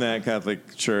in that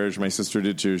Catholic church. My sister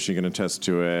did too. She can attest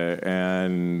to it.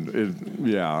 And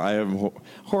I have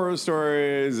horror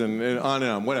stories and on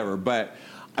and on, whatever. But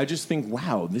I just think,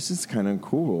 wow, this is kind of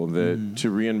cool that to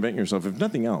reinvent yourself, if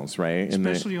nothing else, right?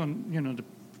 Especially on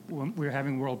when we're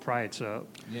having World Pride, so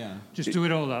just do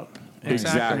it all up.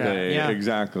 Exactly. Yeah.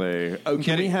 Exactly. Oh,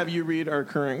 can we have you read our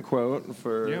current quote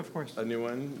for of course. a new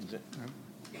one?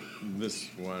 This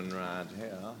one right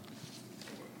here.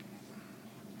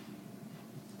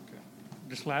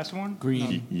 This last one?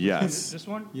 Green. Yes. This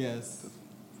one? Yes.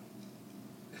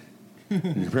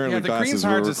 Apparently, The green's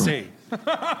hard to see.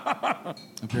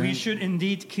 We should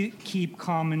indeed keep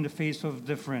calm in the face of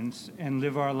difference and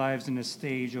live our lives in a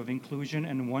stage of inclusion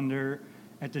and wonder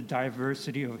at the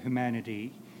diversity of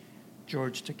humanity.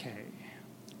 George Takei.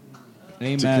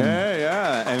 Amen. Takei,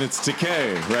 yeah. And it's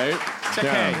Takei, right? Takei,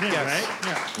 Yeah. yes. Right?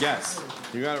 Yeah. Yes.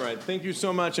 You got it right. Thank you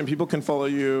so much. And people can follow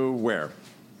you where?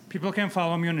 People can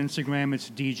follow me on Instagram. It's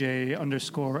DJ_LORANT.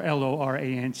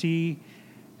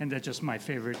 And that's just my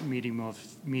favorite medium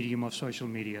of social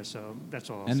media. So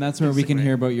that's all. And that's where we can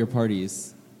hear about your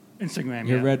parties. Instagram,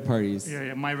 Your red parties.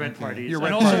 Yeah, my red parties. Your and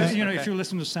red also, parties, if you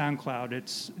listen to SoundCloud,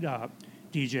 it's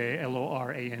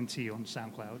DJ_LORANT on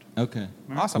SoundCloud. Okay.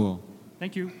 Awesome. Cool.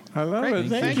 Thank you. I love Great. it.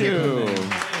 Thank Thank you.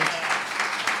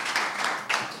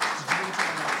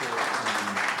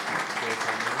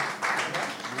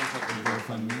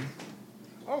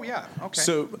 Oh yeah. Okay.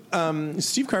 So,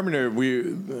 Steve Carpenter,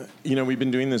 we've been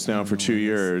doing this now for 2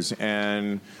 years,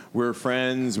 and we're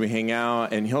friends. We hang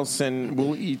out, and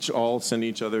we'll all send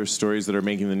each other stories that are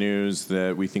making the news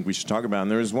that we think we should talk about.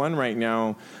 And there's one right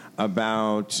now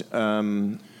about.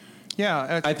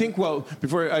 Yeah. I think, well,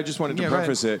 before I just wanted to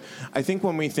preface it, I think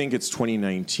when we think it's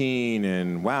 2019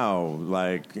 and wow,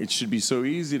 like it should be so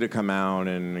easy to come out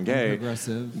and gay,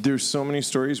 progressive. There's so many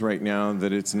stories right now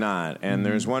that it's not. And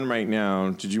there's one right now.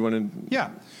 Did you want to?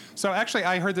 Yeah. So actually,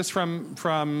 I heard this from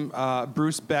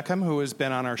Bruce Beckham, who has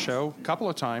been on our show a couple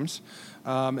of times.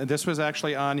 And this was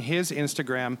actually on his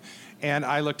Instagram, and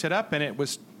I looked it up, and it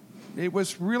was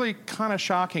really kind of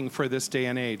shocking for this day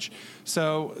and age.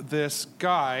 So this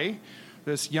guy,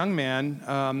 this young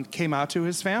man, came out to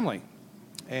his family,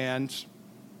 and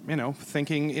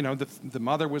thinking, the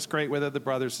mother was great with it, the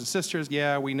brothers and sisters,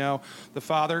 yeah, we know. The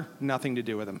father, nothing to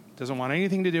do with him. Doesn't want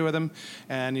anything to do with him.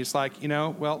 And he's like,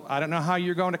 well, I don't know how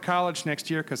you're going to college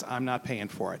next year because I'm not paying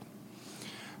for it.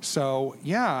 So,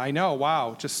 yeah, I know,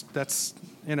 wow, just that's,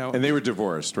 And they were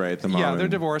divorced, right? The mom. Yeah, they're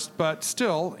divorced, but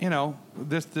still,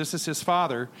 this is his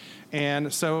father.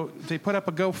 And so they put up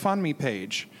a GoFundMe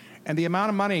page. And the amount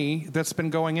of money that's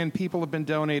been going in, people have been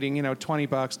donating, $20,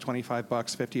 $25,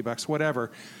 $50,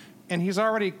 whatever. And he's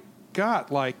already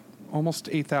got like almost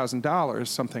 $8,000,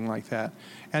 something like that.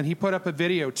 And he put up a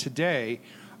video today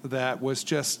that was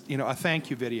just, a thank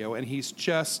you video. And he's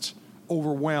just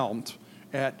overwhelmed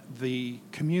at the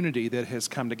community that has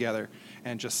come together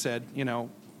and just said,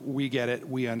 we get it,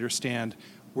 we understand,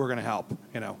 we're going to help,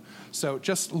 So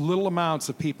just little amounts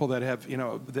of people that have,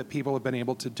 that people have been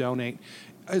able to donate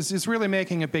is really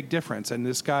making a big difference. And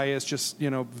this guy is just,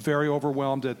 very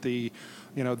overwhelmed at the,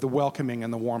 the welcoming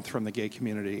and the warmth from the gay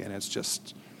community. And it's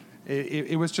just,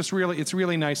 it was just really, it's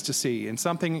really nice to see. And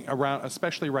something around,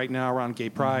 especially right now around Gay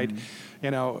Pride,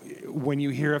 when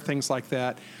you hear of things like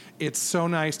that, it's so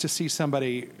nice to see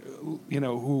somebody,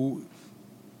 who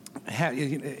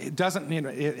it doesn't,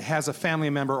 it has a family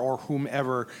member or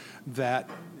whomever that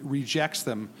rejects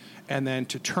them, and then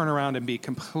to turn around and be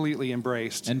completely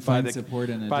embraced and by find the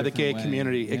support in a by the gay different way.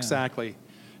 community. Yeah. Exactly.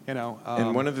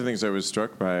 And one of the things I was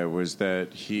struck by was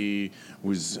that he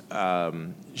was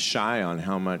shy on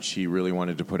how much he really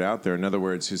wanted to put out there. In other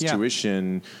words, his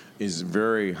tuition is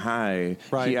very high.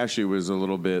 Right. He actually was a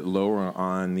little bit lower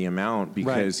on the amount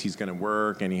because he's going to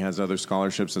work and he has other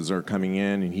scholarships that are coming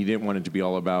in, and he didn't want it to be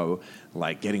all about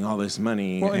like getting all this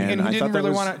money. Well, and I he thought didn't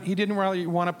really want to. He didn't really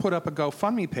want to put up a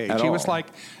GoFundMe page. He was like,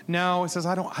 "No," he says,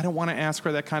 "I don't want to ask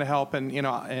for that kind of help."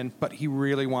 And but he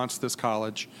really wants this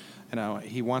college.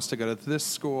 He wants to go to this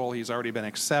school. He's already been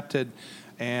accepted,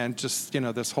 and just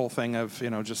this whole thing of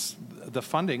just the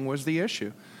funding was the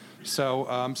issue.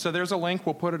 So so there's a link.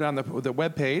 We'll put it on the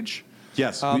webpage.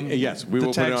 Yes, we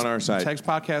will put it on our site. Tags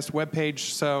Podcast webpage.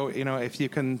 So if you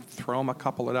can throw him a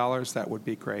couple of dollars, that would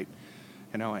be great.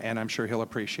 And I'm sure he'll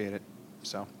appreciate it.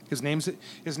 So his name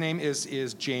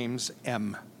is James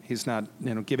M. He's not,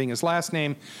 giving his last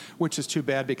name, which is too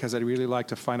bad because I'd really like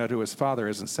to find out who his father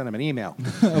is and send him an email.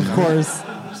 Of course.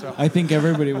 So. I think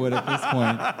everybody would at this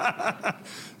point.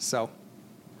 So.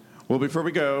 Well, before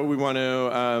we go, we want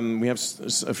to, we have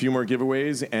a few more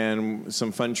giveaways and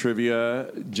some fun trivia.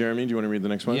 Jeremy, do you want to read the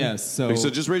next one? Yes. So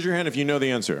just raise your hand if you know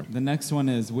the answer. The next one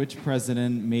is, which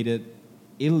president made it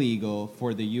illegal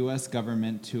for the U.S.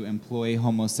 government to employ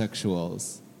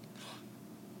homosexuals?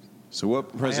 So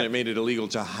what president made it illegal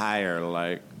to hire,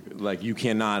 like you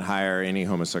cannot hire any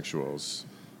homosexuals?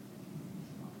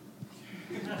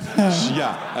 It's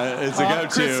a go-to.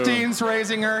 Christine's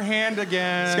raising her hand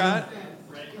again. Scott?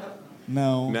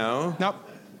 No. No? Nope.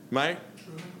 Mike?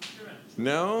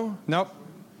 No? Nope.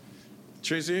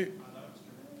 Tracy? A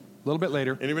little bit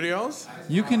later. Anybody else?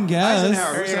 You can guess.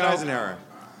 Eisenhower. Who said Eisenhower?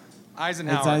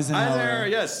 Eisenhower. It's Eisenhower. Eisenhower,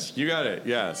 yes. You got it.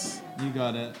 Yes. You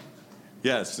got it.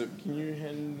 Yes. So can you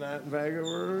hand that bag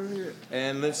over?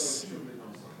 And let's...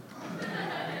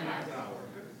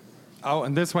 Oh,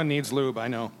 and this one needs lube, I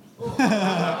know. I'll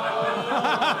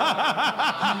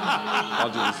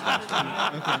do this fast.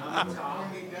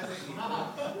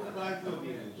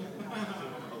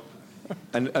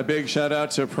 And a big shout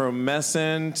out to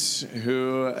Promescent,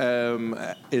 who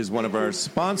is one of our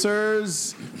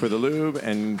sponsors for the lube,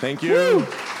 and thank you.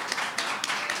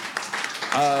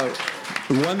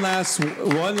 One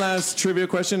last trivia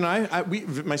question.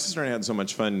 My sister and I had so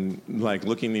much fun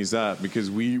looking these up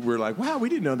because we were like, wow, we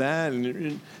didn't know that,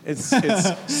 and it's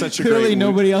such a Clearly great.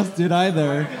 nobody else did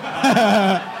either.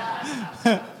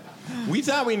 We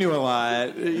thought we knew a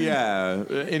lot. Yeah.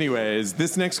 Anyways,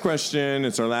 this next question,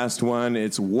 it's our last one.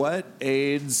 It's what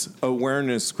AIDS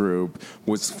awareness group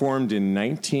was formed in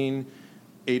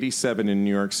 1987 in New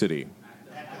York City?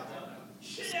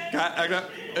 Yeah,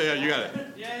 you got it.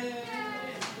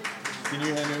 Can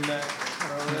you hand him that?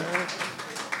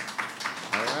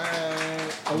 All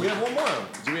right. Oh, we have one more.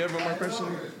 Do we have one more question?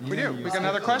 We do. We got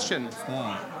another question.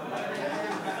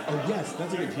 yes,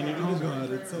 that's okay. Can you do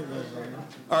this? It's so good.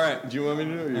 All right. Do you want me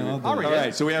to do it? I'll read it. All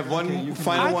right. So we have one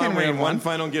final one. We have one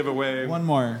final giveaway. One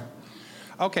more.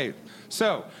 Okay,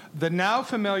 so the now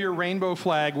familiar rainbow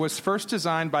flag was first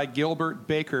designed by Gilbert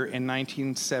Baker in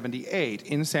 1978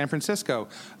 in San Francisco.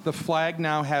 The flag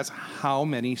now has how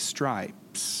many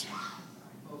stripes?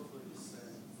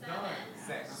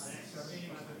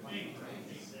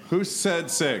 Who said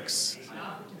 6?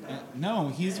 No,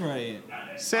 he's right.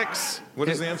 6. What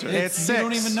is the answer? It's 6. You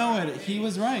don't even know it. He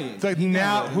was right.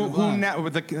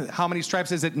 How many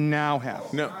stripes does it now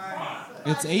have? No.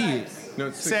 It's 8. No,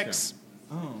 it's 6.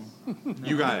 Oh.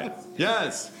 You got it.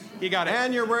 Yes. You got it.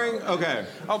 And you're wearing, okay.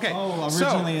 Okay. Oh,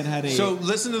 originally it had 8. So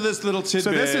listen to this little tidbit.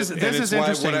 So this is interesting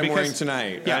what I'm because wearing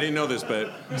tonight. Yeah. I didn't know this,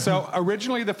 but So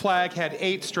originally the flag had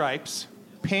 8 stripes: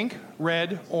 pink,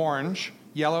 red, orange,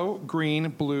 yellow, green,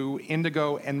 blue,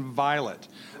 indigo, and violet.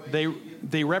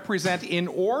 They represent in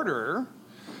order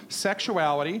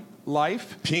sexuality,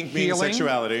 life, pink means healing,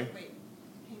 sexuality.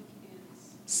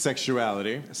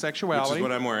 Sexuality. Sexuality. Which is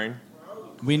what I'm wearing.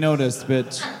 We noticed,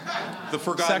 bitch. The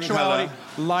forgotten Sexuality,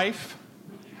 color. life,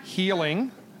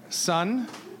 healing, sun,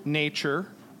 nature,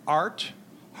 art,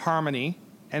 harmony,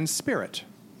 and spirit.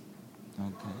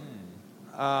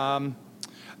 Okay.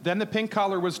 Then the pink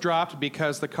color was dropped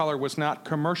because the color was not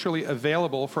commercially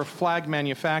available for flag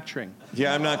manufacturing.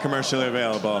 Yeah, I'm not commercially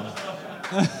available.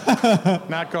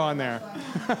 Not going there.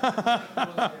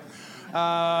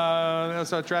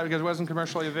 So it dropped because it wasn't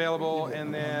commercially available,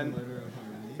 and then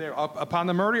upon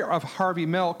the murder of Harvey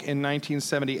Milk in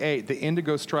 1978, the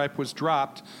indigo stripe was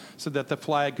dropped so that the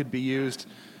flag could be used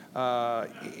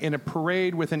in a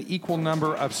parade with an equal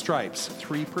number of stripes,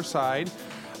 3 per side,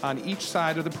 on each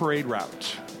side of the parade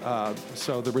route.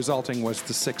 So the resulting was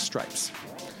the 6 stripes.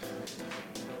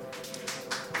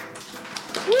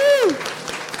 Woo!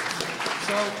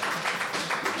 So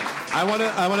I want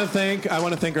to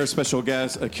thank our special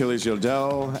guest Achilles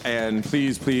Yodel, and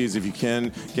please, if you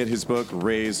can, get his book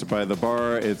Raised by the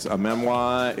Bar. It's a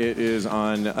memoir. It is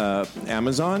on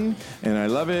Amazon, and I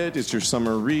love it. It's your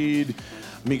summer read.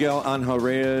 Miguel Angel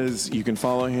Reyes, you can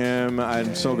follow him.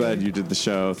 I'm so glad you did the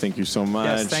show. Thank you so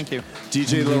much. Yes, thank you.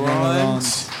 DJ Laurent,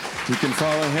 you can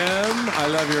follow him. I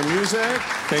love your music.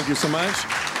 Thank you so much.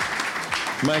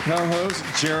 My co-host,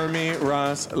 Jeremy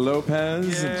Ross Lopez.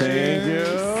 Yes. Thank you.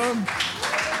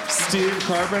 Steve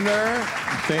Carpenter.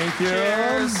 Thank you.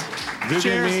 Cheers. Vivian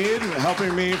Cheers. Mead,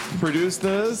 helping me produce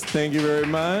this. Thank you very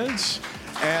much.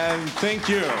 And thank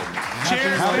you.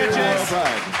 Cheers, Happy bitches. World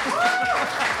Pride.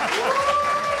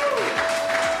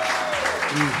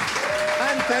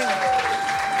 And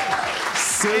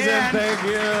Susan, thank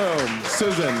you.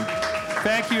 Susan.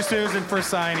 Thank you, Susan, for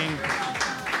signing.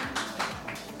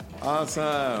 Awesome.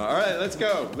 All right, let's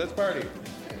go. Let's party.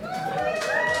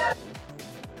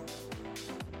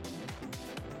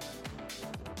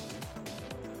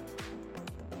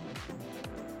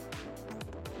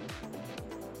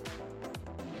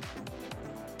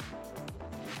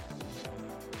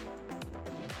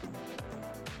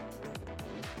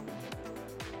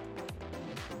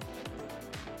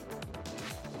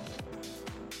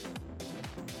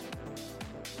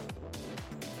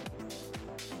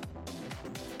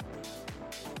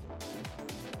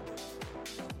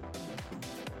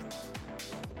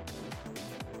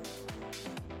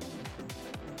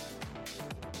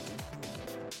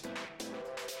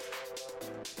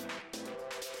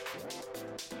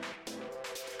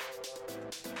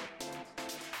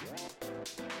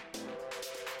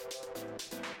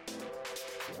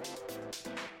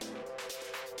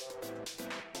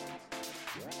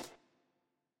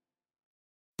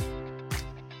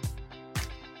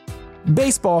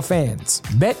 Baseball fans,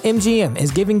 BetMGM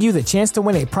is giving you the chance to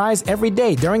win a prize every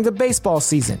day during the baseball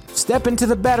season. Step into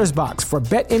the batter's box for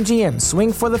BetMGM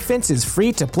Swing for the Fences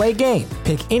free-to-play game.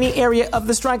 Pick any area of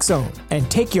the strike zone and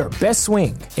take your best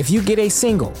swing. If you get a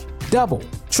single, double,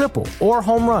 triple, or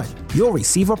home run, you'll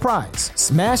receive a prize.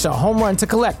 Smash a home run to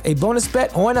collect a bonus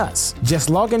bet on us. Just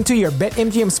log into your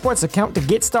BetMGM Sports account to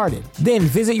get started. Then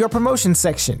visit your promotion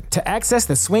section to access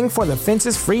the Swing for the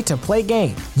Fences free-to-play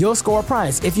game. You'll score a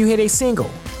prize if you hit a single,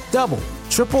 double,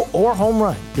 triple, or home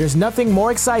run. There's nothing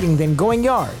more exciting than going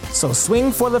yard. So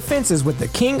swing for the fences with the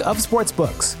king of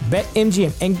sportsbooks.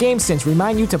 BetMGM and GameSense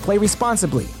remind you to play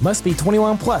responsibly. Must be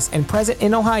 21 plus and present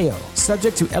in Ohio.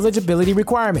 Subject to eligibility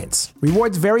requirements.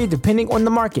 Rewards vary depending on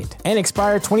the market and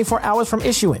expire 24 hours from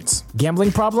issuance.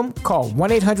 Gambling problem? Call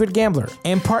 1-800-GAMBLER.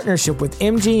 In partnership with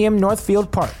MGM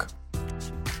Northfield Park.